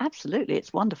 Absolutely,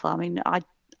 it's wonderful.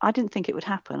 I didn't think it would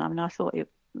happen. I thought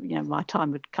my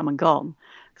time would come and gone,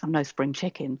 because I'm no spring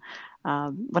chicken.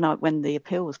 When The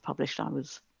Appeal was published, I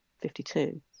was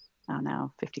 52. I'm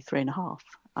now 53 and a half.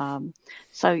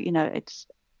 So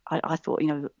I thought,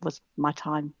 was my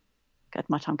time, had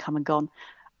my time come and gone?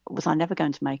 Was I never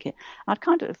going to make it? I'd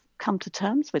kind of come to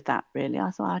terms with that, really.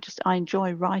 I thought I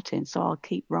enjoy writing, so I'll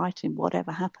keep writing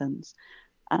whatever happens.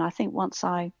 And I think once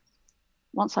I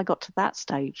got to that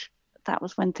stage, that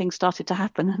was when things started to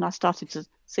happen, and I started to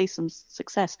see some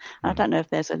success. And I don't know if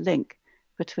there's a link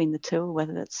between the two, or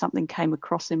whether that's something came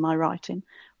across in my writing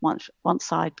once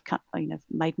I'd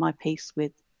made my peace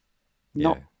with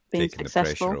not being taking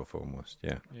successful. The pressure off almost,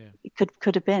 yeah. It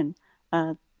could have been,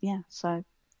 So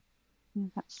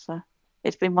that's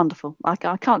it's been wonderful. I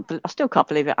still can't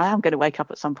believe it. I am going to wake up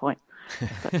at some point.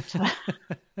 But,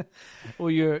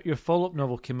 Well, your follow-up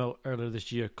novel came out earlier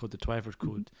this year called The Twyford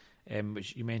Code,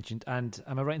 which you mentioned. And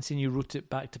am I right in saying you wrote it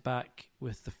back to back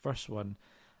with the first one?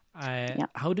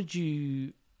 How did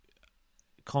you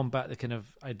combat the kind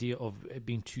of idea of it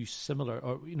being too similar,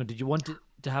 or did you want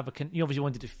to have you obviously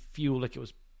wanted to feel like it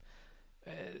was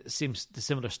the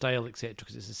similar style, etc.,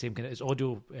 because it's the same kind of, it's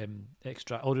audio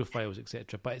audio files,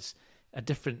 etc., but it's a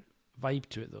different vibe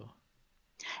to it, though.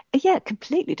 Yeah,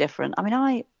 completely different. I mean,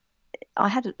 I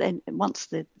had it then once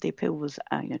the appeal was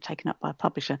taken up by a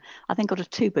publisher. I then got a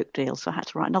 2-book deal, so I had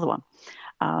to write another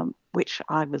one, which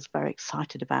I was very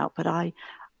excited about. But I'm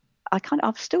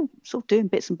still sort of doing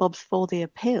bits and bobs for the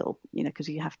appeal, because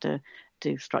you have to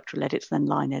do structural edits, then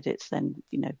line edits, then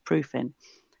proofing.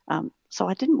 So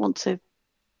I didn't want to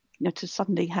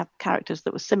suddenly have characters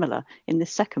that were similar in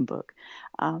this second book.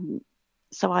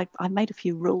 So I made a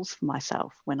few rules for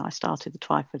myself when I started the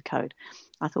Twyford Code.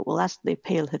 I thought, well, as the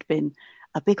appeal had been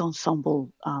a big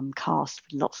ensemble cast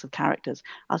with lots of characters,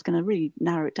 I was going to really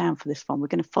narrow it down for this one. We're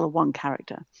going to follow one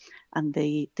character. And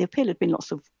the appeal had been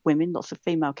lots of women, lots of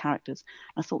female characters.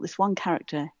 I thought this one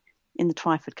character in the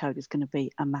Twyford Code is going to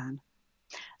be a man.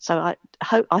 So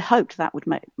I hoped that would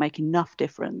make enough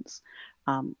difference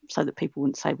so that people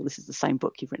wouldn't say, well, this is the same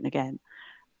book you've written again.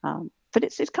 But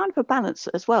it's kind of a balance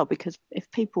as well, because if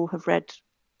people have read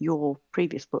your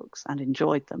previous books and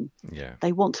enjoyed them,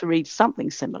 they want to read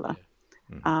something similar.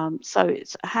 Yeah. Mm-hmm. So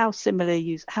it's how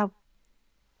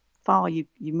far you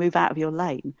move out of your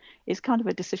lane is kind of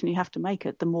a decision you have to make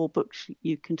the more books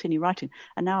you continue writing.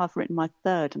 And now I've written my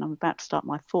 3rd and I'm about to start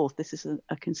my 4th. This is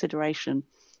a consideration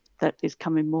that is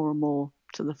coming more and more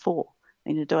to the fore.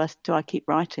 Do I keep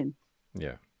writing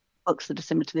books that are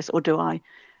similar to this, or do I,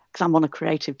 because I'm on a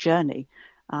creative journey,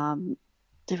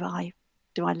 do I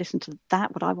listen to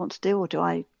that, what I want to do, or do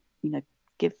I,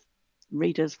 give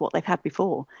readers what they've had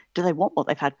before? Do they want what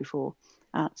they've had before?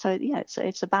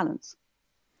 It's a balance.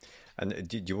 And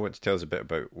do you want to tell us a bit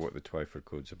about what the Twyford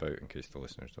Code's about, in case the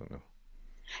listeners don't know?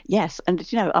 Yes, and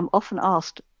I'm often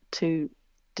asked to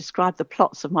describe the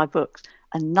plots of my books,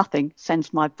 and nothing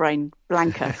sends my brain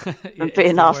blanker than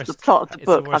being asked the plot of the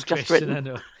book I've just written. I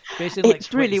know.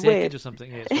 It's really weird. Or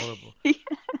something. Yeah, it's horrible.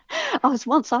 I was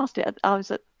once asked it. I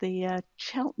was at the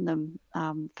Cheltenham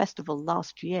Festival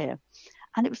last year,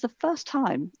 and it was the first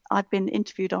time I'd been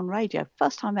interviewed on radio,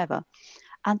 first time ever.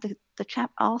 And the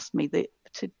chap asked me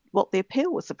what the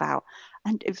appeal was about,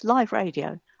 and it was live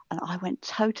radio. And I went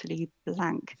totally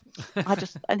blank.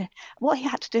 And what he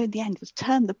had to do in the end was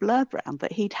turn the blurb round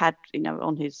that he'd had,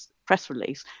 on his press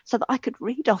release, so that I could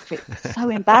read off it. So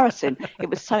embarrassing. It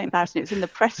was so embarrassing. It was in the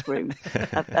press room.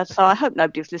 So I hope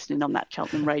nobody was listening on that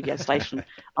Cheltenham radio station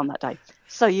on that day.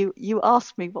 So you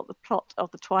asked me what the plot of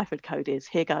the Twyford Code is.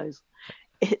 Here goes.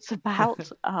 It's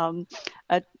about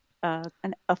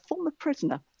a former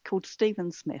prisoner called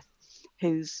Stephen Smith,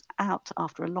 who's out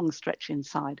after a long stretch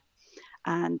inside.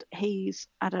 And he's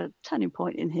at a turning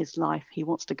point in his life. He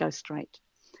wants to go straight.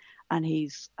 And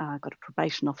he's got a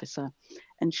probation officer.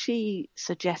 And she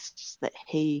suggests that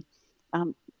he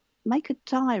make a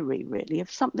diary, really, of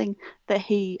something that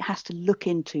he has to look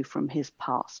into from his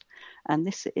past. And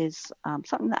this is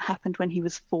something that happened when he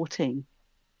was 14.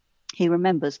 He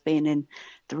remembers being in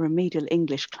the remedial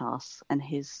English class, and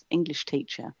his English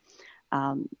teacher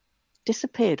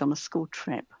disappeared on a school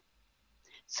trip.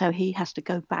 So he has to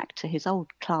go back to his old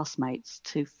classmates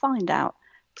to find out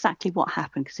exactly what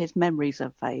happened, because his memories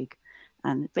are vague.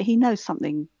 But he knows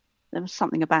there was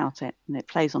something about it, and it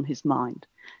plays on his mind.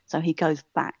 So he goes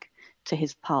back to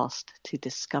his past to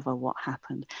discover what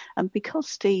happened. And because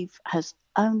Steve has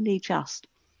only just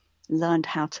learned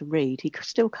how to read, he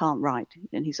still can't write,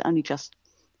 and he's only just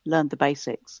learned the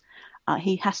basics.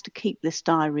 He has to keep this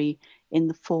diary in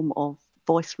the form of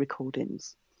voice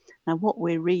recordings. Now, what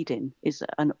we're reading is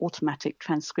an automatic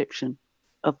transcription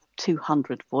of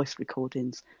 200 voice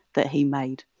recordings that he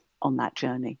made on that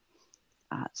journey.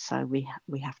 So we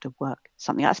have to work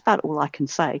something. That's about all I can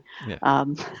say. Yeah.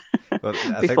 But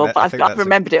I've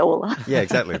remembered it all. Yeah,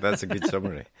 exactly. That's a good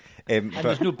summary. And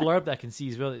there's no blurb that I can see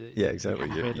as well. Yeah, exactly.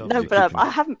 No blurb. I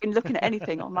haven't been looking at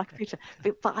anything on my computer,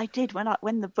 but I did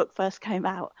when the book first came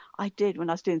out. When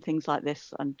I was doing things like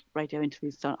this and radio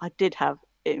interviews, I did have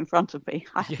it in front of me.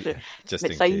 I have to just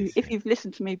admit, in case, if you've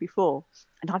listened to me before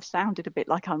and I've sounded a bit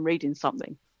like I'm reading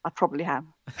something, I probably have.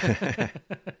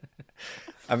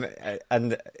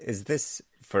 And is this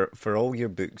for all your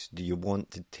books? Do you want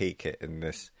to take it in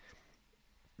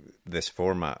this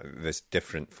format, this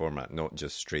different format, not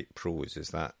just straight prose? Is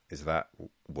that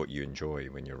what you enjoy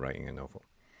when you're writing a novel?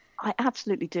 I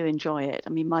absolutely do enjoy it.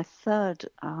 I mean, my 3rd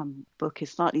book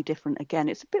is slightly different. Again,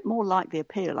 it's a bit more like The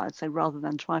Appeal, I'd say, rather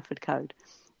than Twyford Code.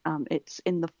 It's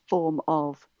in the form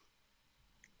of,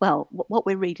 what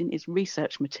we're reading is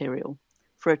research material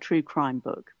for a true crime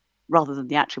book, rather than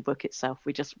the actual book itself.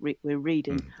 We're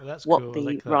reading what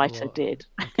the writer did.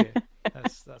 Okay.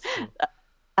 That's cool.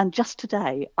 And just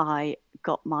today, I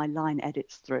got my line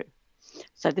edits through.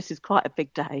 So this is quite a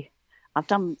big day. I've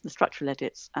done the structural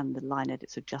edits and the line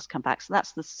edits have just come back. So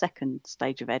that's the second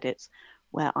stage of edits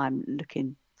where I'm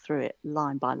looking through it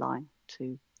line by line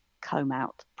to comb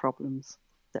out problems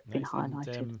that have been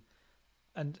highlighted.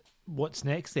 And what's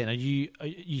next then? You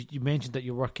mentioned that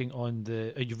you're working on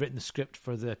you've written the script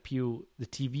for the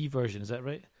TV version, is that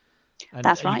right? And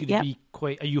that's right, yeah.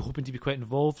 Are you hoping to be quite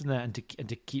involved in that and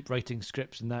to keep writing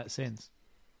scripts in that sense?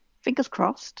 Fingers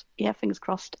crossed. Yeah, fingers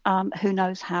crossed. Who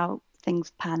knows how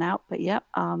things pan out, but yeah,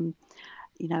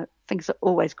 things are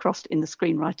always crossed in the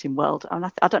screenwriting world. And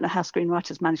I don't know how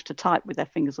screenwriters manage to type with their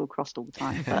fingers all crossed all the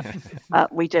time,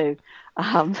 but we do.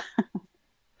 Yeah.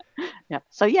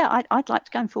 So yeah, I'd like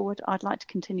to, going forward, I'd like to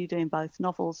continue doing both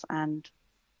novels and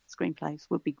screenplays.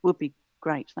 Would be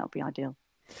great. That would be ideal.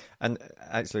 And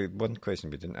actually, one question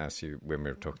we didn't ask you when we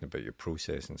were talking about your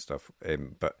process and stuff,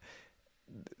 but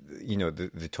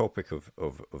the topic of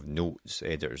notes,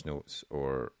 editor's notes,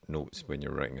 or notes when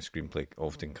you're writing a screenplay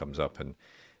often comes up, and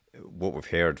what we've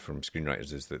heard from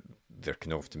screenwriters is that there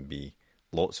can often be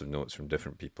lots of notes from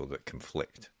different people that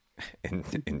conflict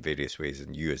in various ways,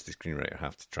 and you as the screenwriter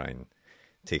have to try and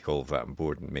take all of that on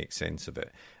board and make sense of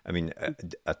it. I mean,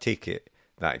 I take it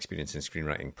that experience in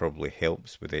screenwriting probably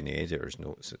helps with any editor's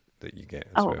notes that you get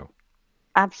as well.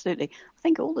 Absolutely. I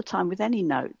think all the time with any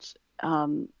note,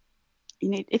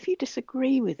 if you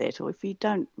disagree with it or if you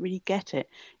don't really get it,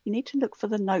 you need to look for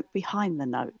the note behind the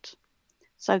note.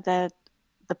 So the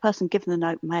person given the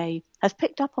note has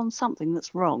picked up on something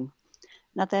that's wrong.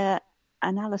 Now, their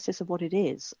analysis of what it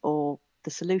is or the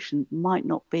solution might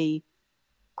not be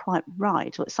quite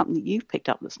right, or it's something that you've picked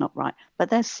up that's not right,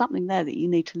 but there's something there that you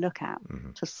need to look at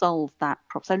to solve that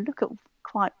problem. So look at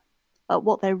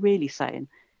what they're really saying,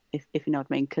 if you know what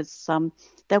I mean, because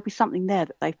there'll be something there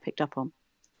that they've picked up on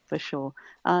for sure.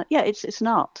 It's an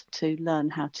art to learn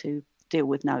how to deal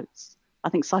with notes, I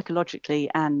think,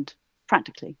 psychologically and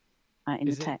practically in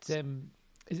the text.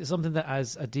 Is it something that,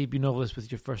 as a debut novelist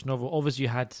with your first novel, obviously you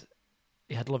had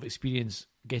a lot of experience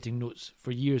getting notes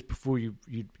for years before you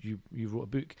wrote a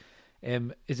book.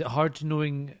 Is it hard to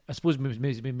knowing? I suppose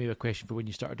maybe a question for when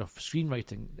you started off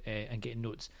screenwriting and getting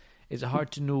notes. Is it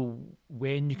hard to know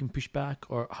when you can push back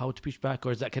or how to push back,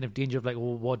 or is that kind of danger of like,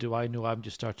 well, what do I know? I'm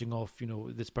just starting off.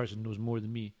 This person knows more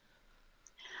than me.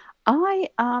 I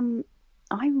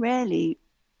rarely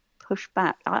push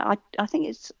back. I think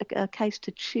it's a case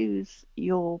to choose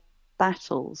your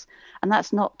battles, and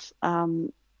that's not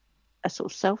a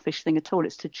sort of selfish thing at all.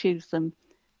 It's to choose them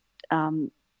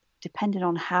depending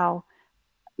on how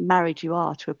married you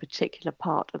are to a particular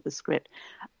part of the script.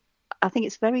 I think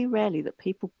it's very rarely that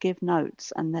people give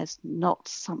notes and there's not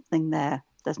something there.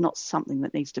 There's not something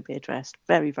that needs to be addressed.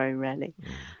 Very, very rarely.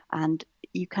 And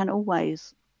you can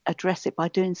always address it by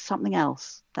doing something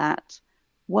else that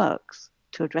works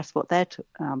to address what they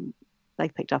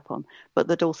picked up on, but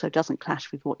that also doesn't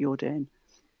clash with what you're doing.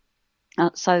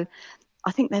 So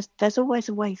I think there's always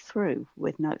a way through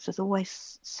with notes. There's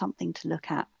always something to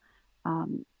look at.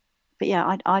 But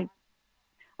yeah,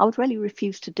 I would really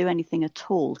refuse to do anything at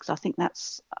all, because I think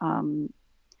that's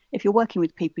if you're working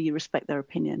with people, you respect their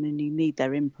opinion and you need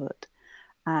their input.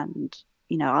 And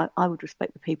I would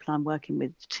respect the people I'm working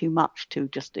with too much to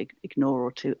just ignore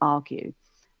or to argue.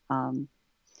 But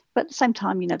at the same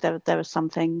time, there are some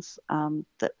things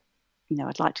that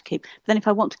I'd like to keep. But then if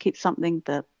I want to keep something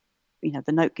that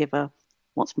the note giver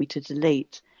wants me to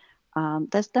delete,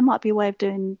 there might be a way of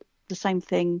doing the same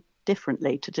thing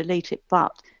differently to delete it,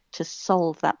 but to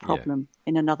solve that problem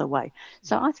in another way.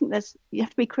 So I think you have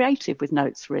to be creative with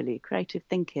notes, really, creative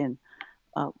thinking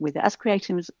with it, as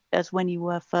creative as when you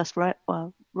were first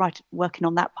working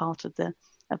on that part of the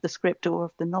script or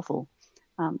of the novel.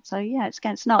 So yeah, it's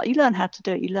an art. You learn how to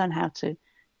do it. You learn how to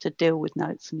deal with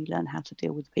notes, and you learn how to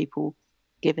deal with people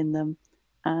giving them.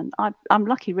 And I'm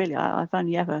lucky, really. I've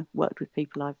only ever worked with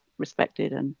people I've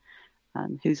respected and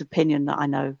whose opinion that I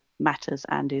know matters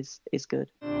and is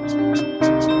good.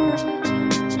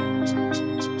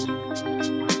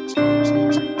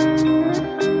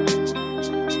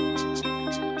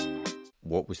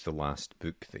 What was the last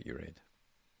book that you read?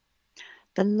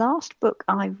 The last book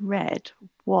I read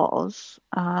was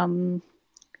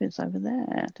it's over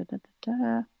there.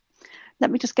 Let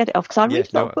me just get it off, because I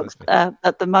read a lot of books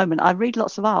at the moment. I read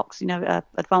lots of ARCs,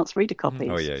 advanced reader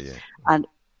copies. Oh yeah. And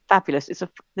fabulous.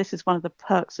 This is one of the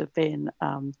perks of being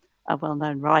a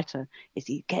well-known writer, is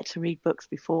you get to read books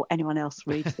before anyone else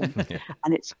reads them.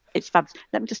 And it's fabulous.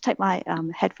 Let me just take my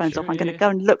headphones off. I'm going to go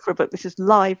and look for a book. This is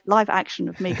live action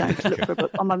of me going to look for a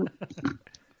book.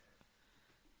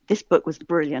 This book was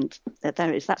brilliant. There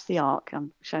it is. That's the arc.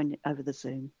 I'm showing it over the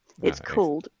Zoom. It's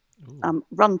called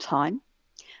Runtime,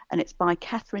 and it's by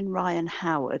Catherine Ryan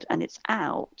Howard, and it's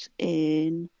out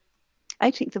in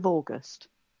 18th of August.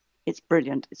 It's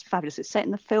brilliant. It's fabulous. It's set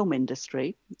in the film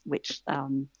industry, which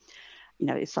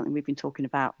is something we've been talking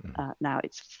about now.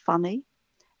 It's funny.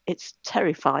 It's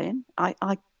terrifying.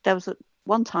 There was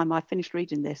one time I finished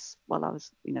reading this while I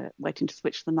was, waiting to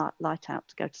switch the light out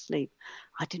to go to sleep.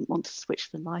 I didn't want to switch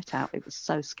the light out. It was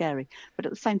so scary. But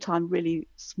at the same time, really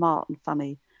smart and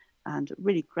funny and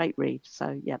really great read.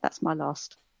 So, yeah, that's my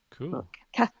last book.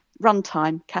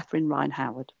 Runtime, Catherine Ryan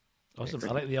Howard. Awesome.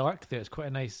 I like the arc there. It's quite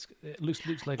a nice... It looks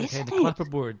like a kind of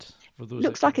clapperboard. For those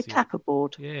looks like a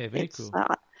clapperboard. Yeah, very cool.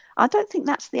 I don't think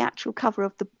that's the actual cover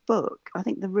of the book. I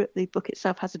think the book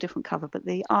itself has a different cover, but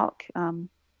the arc...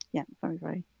 very,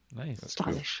 very nice,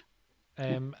 stylish.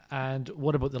 Cool. And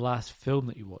what about the last film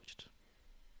that you watched?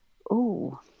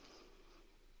 Oh,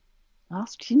 I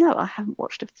haven't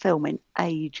watched a film in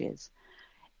ages.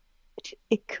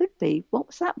 It could be, what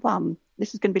was that one?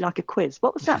 This is going to be like a quiz.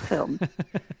 What was that film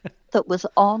that was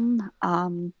on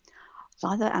it's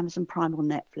either Amazon Prime or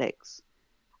Netflix,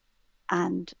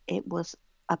 and it was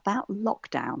about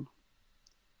lockdown?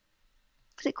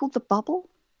 Was it called The Bubble?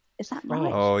 Is that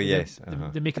right? Oh, yes.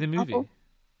 They're making a movie. Bubble?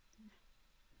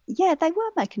 Yeah, they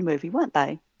were making a movie, weren't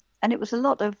they? And it was a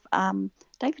lot of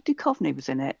David Duchovny was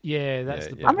in it. Yeah, that's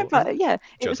the. I remember. Yeah,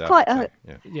 it was quite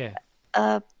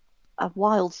a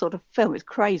wild sort of film. It's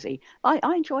crazy.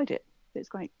 I enjoyed it. It's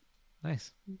great.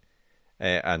 Nice.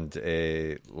 And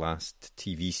last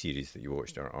TV series that you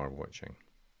watched or are watching?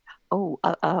 Oh,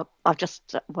 I've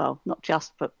just not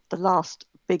just, but the last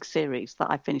big series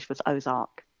that I finished was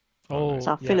Ozark. Oh,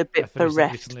 so I feel a bit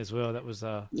bereft recently as well. That was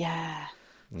no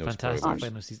fantastic spoilers.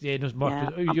 final season. Yeah, no,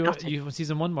 Marco. You on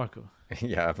season 1, Marco?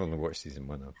 Yeah, I've only watched season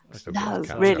 1. No,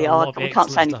 really odd. We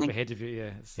can't say anything. Ahead of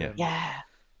you,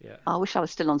 yeah. I wish I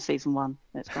was still on season 1.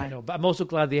 That's great. I know, but I'm also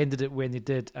glad they ended it when they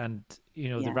did, and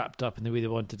they wrapped up in the way they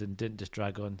wanted and didn't just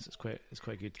drag on. So it's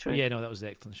quite good. True. But yeah, no, that was an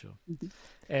excellent show.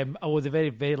 Mm-hmm. The very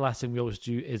very last thing we always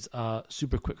do is a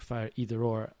super quick fire either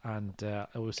or, and I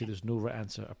always say there's no right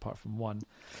answer apart from one.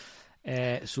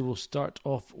 So we'll start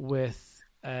off with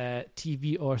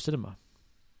TV or cinema.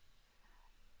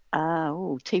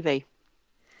 TV.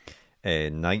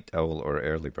 Night owl or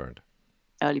early bird?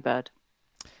 Early bird.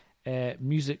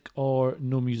 Music or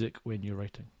no music when you're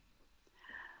writing?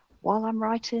 While I'm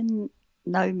writing,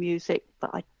 no music,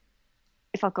 but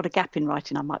if I've got a gap in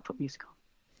writing, I might put music on.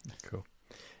 Cool.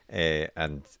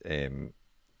 And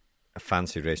a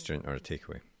fancy restaurant or a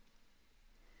takeaway?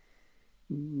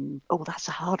 That's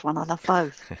a hard one. I love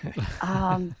both.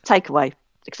 Takeaway,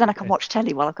 because then I can watch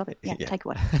telly while I've got it. Yeah.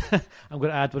 Takeaway. I'm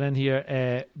going to add one in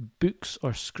here. Books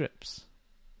or scripts?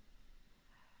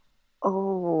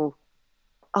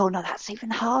 Oh no, that's even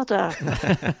harder.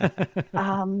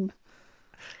 Well,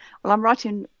 I'm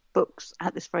writing books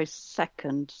at this very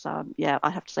second, so I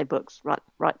have to say books.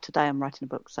 Right. Today I'm writing a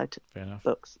book, so fair enough.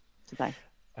 Books today.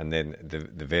 And then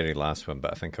the very last one,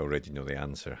 but I think I already know the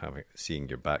answer, seeing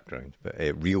your background. But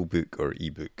real book or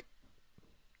ebook?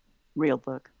 Real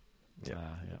book. Yeah.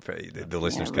 The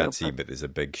listeners can't see, but there's a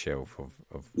big shelf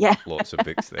of lots of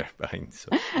books there behind. So.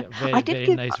 I gave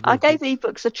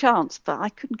ebooks a chance, but I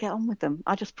couldn't get on with them.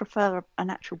 I just prefer an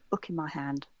actual book in my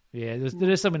hand. Yeah,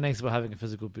 there is something nice about having a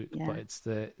physical book, but it's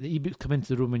the ebooks come into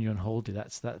the room when you're on holiday.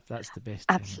 That's the best.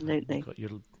 Absolutely. You've got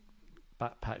your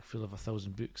backpack full of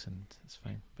 1,000 books, and it's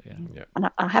fine. But yeah.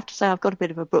 And I have to say, I've got a bit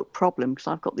of a book problem because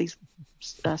I've got these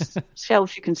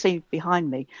shelves you can see behind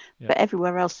me, but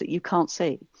everywhere else that you can't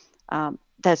see.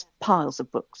 There's piles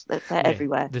of books. They're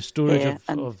everywhere. The storage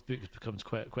of books becomes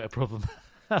quite a problem.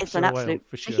 It's an absolute,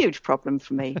 a huge problem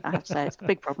for me. I have to say, it's a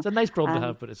big problem. It's a nice problem to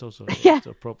have, but it's also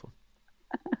a problem.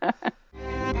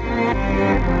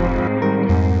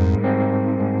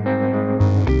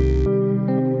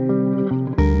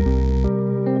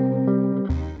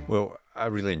 Well, I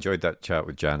really enjoyed that chat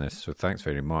with Janice, so thanks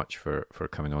very much for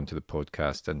coming on to the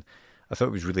podcast. And I thought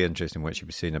it was really interesting what she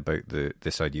was saying about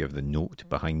this idea of the note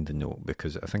behind the note,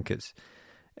 because I think it's,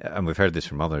 and we've heard this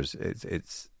from others,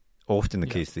 it's often the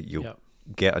case that you'll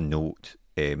get a note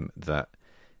that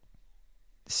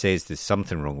says there's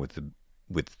something wrong with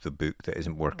the book that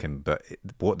isn't working, but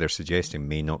what they're suggesting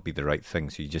may not be the right thing.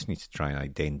 So you just need to try and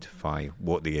identify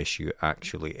what the issue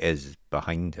actually is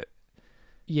behind it.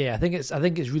 Yeah, I think it's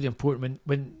really important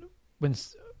when I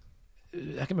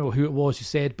can't remember who it was who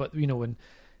said, but when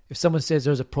if someone says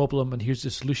there's a problem and here's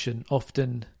the solution,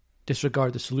 often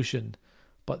disregard the solution.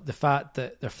 But the fact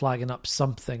that they're flagging up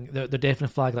something, they're definitely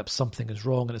flagging up something is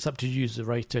wrong, and it's up to you as the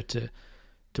writer to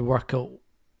work out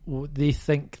they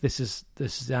think this is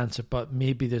the answer, but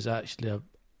maybe there's actually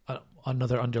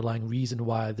another underlying reason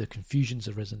why the confusion's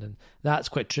arisen, and that's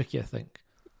quite tricky, I think.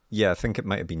 Yeah, I think it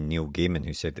might have been Neil Gaiman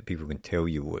who said that people can tell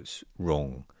you what's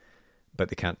wrong, but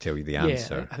they can't tell you the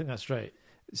answer. Yeah, I think that's right.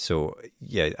 So,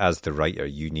 yeah, as the writer,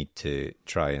 you need to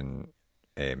try and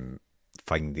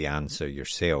find the answer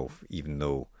yourself, even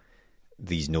though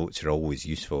these notes are always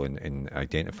useful in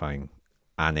identifying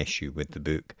an issue with the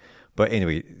book. But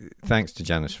anyway, thanks to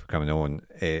Janice for coming on.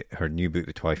 Her new book,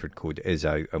 The Twyford Code, is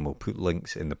out, and we'll put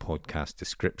links in the podcast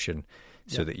description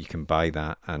so that you can buy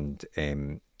that,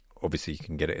 and obviously you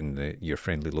can get it in your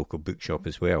friendly local bookshop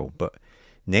as well. But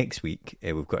next week,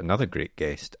 we've got another great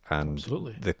guest, and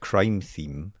the crime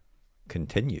theme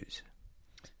continues.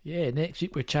 Yeah, next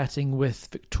week we're chatting with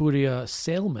Victoria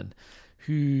Selman,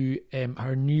 who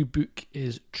her new book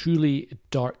is Truly,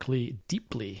 Darkly,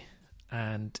 Deeply.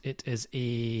 And it is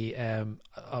a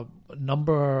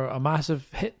massive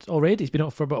hit already. It's been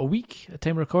out for about a week at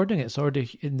time of recording. It's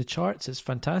already in the charts. It's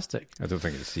fantastic. I don't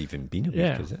think it's even been a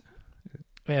week, is it?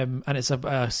 And it's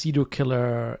a serial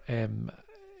killer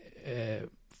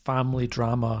family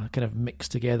drama kind of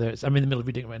mixed together. I'm in the middle of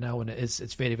reading it right now, and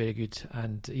it's very, very good.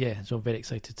 And yeah, so I'm very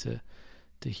excited to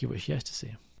hear what she has to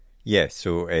say. Yeah,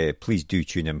 so please do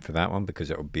tune in for that one, because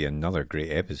it will be another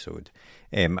great episode.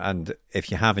 And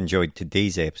if you have enjoyed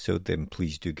today's episode, then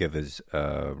please do give us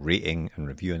a rating and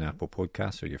review on Apple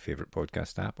Podcasts or your favourite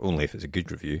podcast app, only if it's a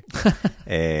good review.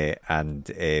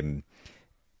 And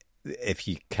if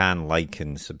you can like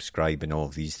and subscribe and all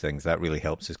of these things, that really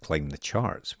helps us climb the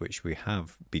charts, which we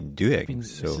have been doing.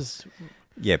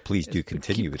 Yeah, please do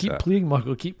continue with that. Keep pleading,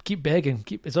 Marco. Keep begging.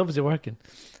 It's obviously working.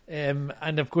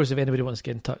 And of course, if anybody wants to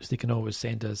get in touch, they can always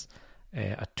send us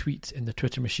a tweet in the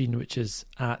Twitter machine, which is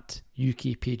at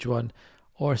UKPage1,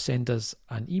 or send us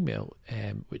an email,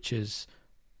 which is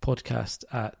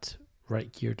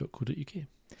podcast@rightgear.co.uk.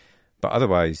 But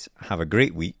otherwise, have a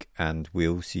great week, and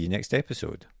we'll see you next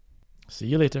episode. See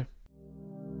you later.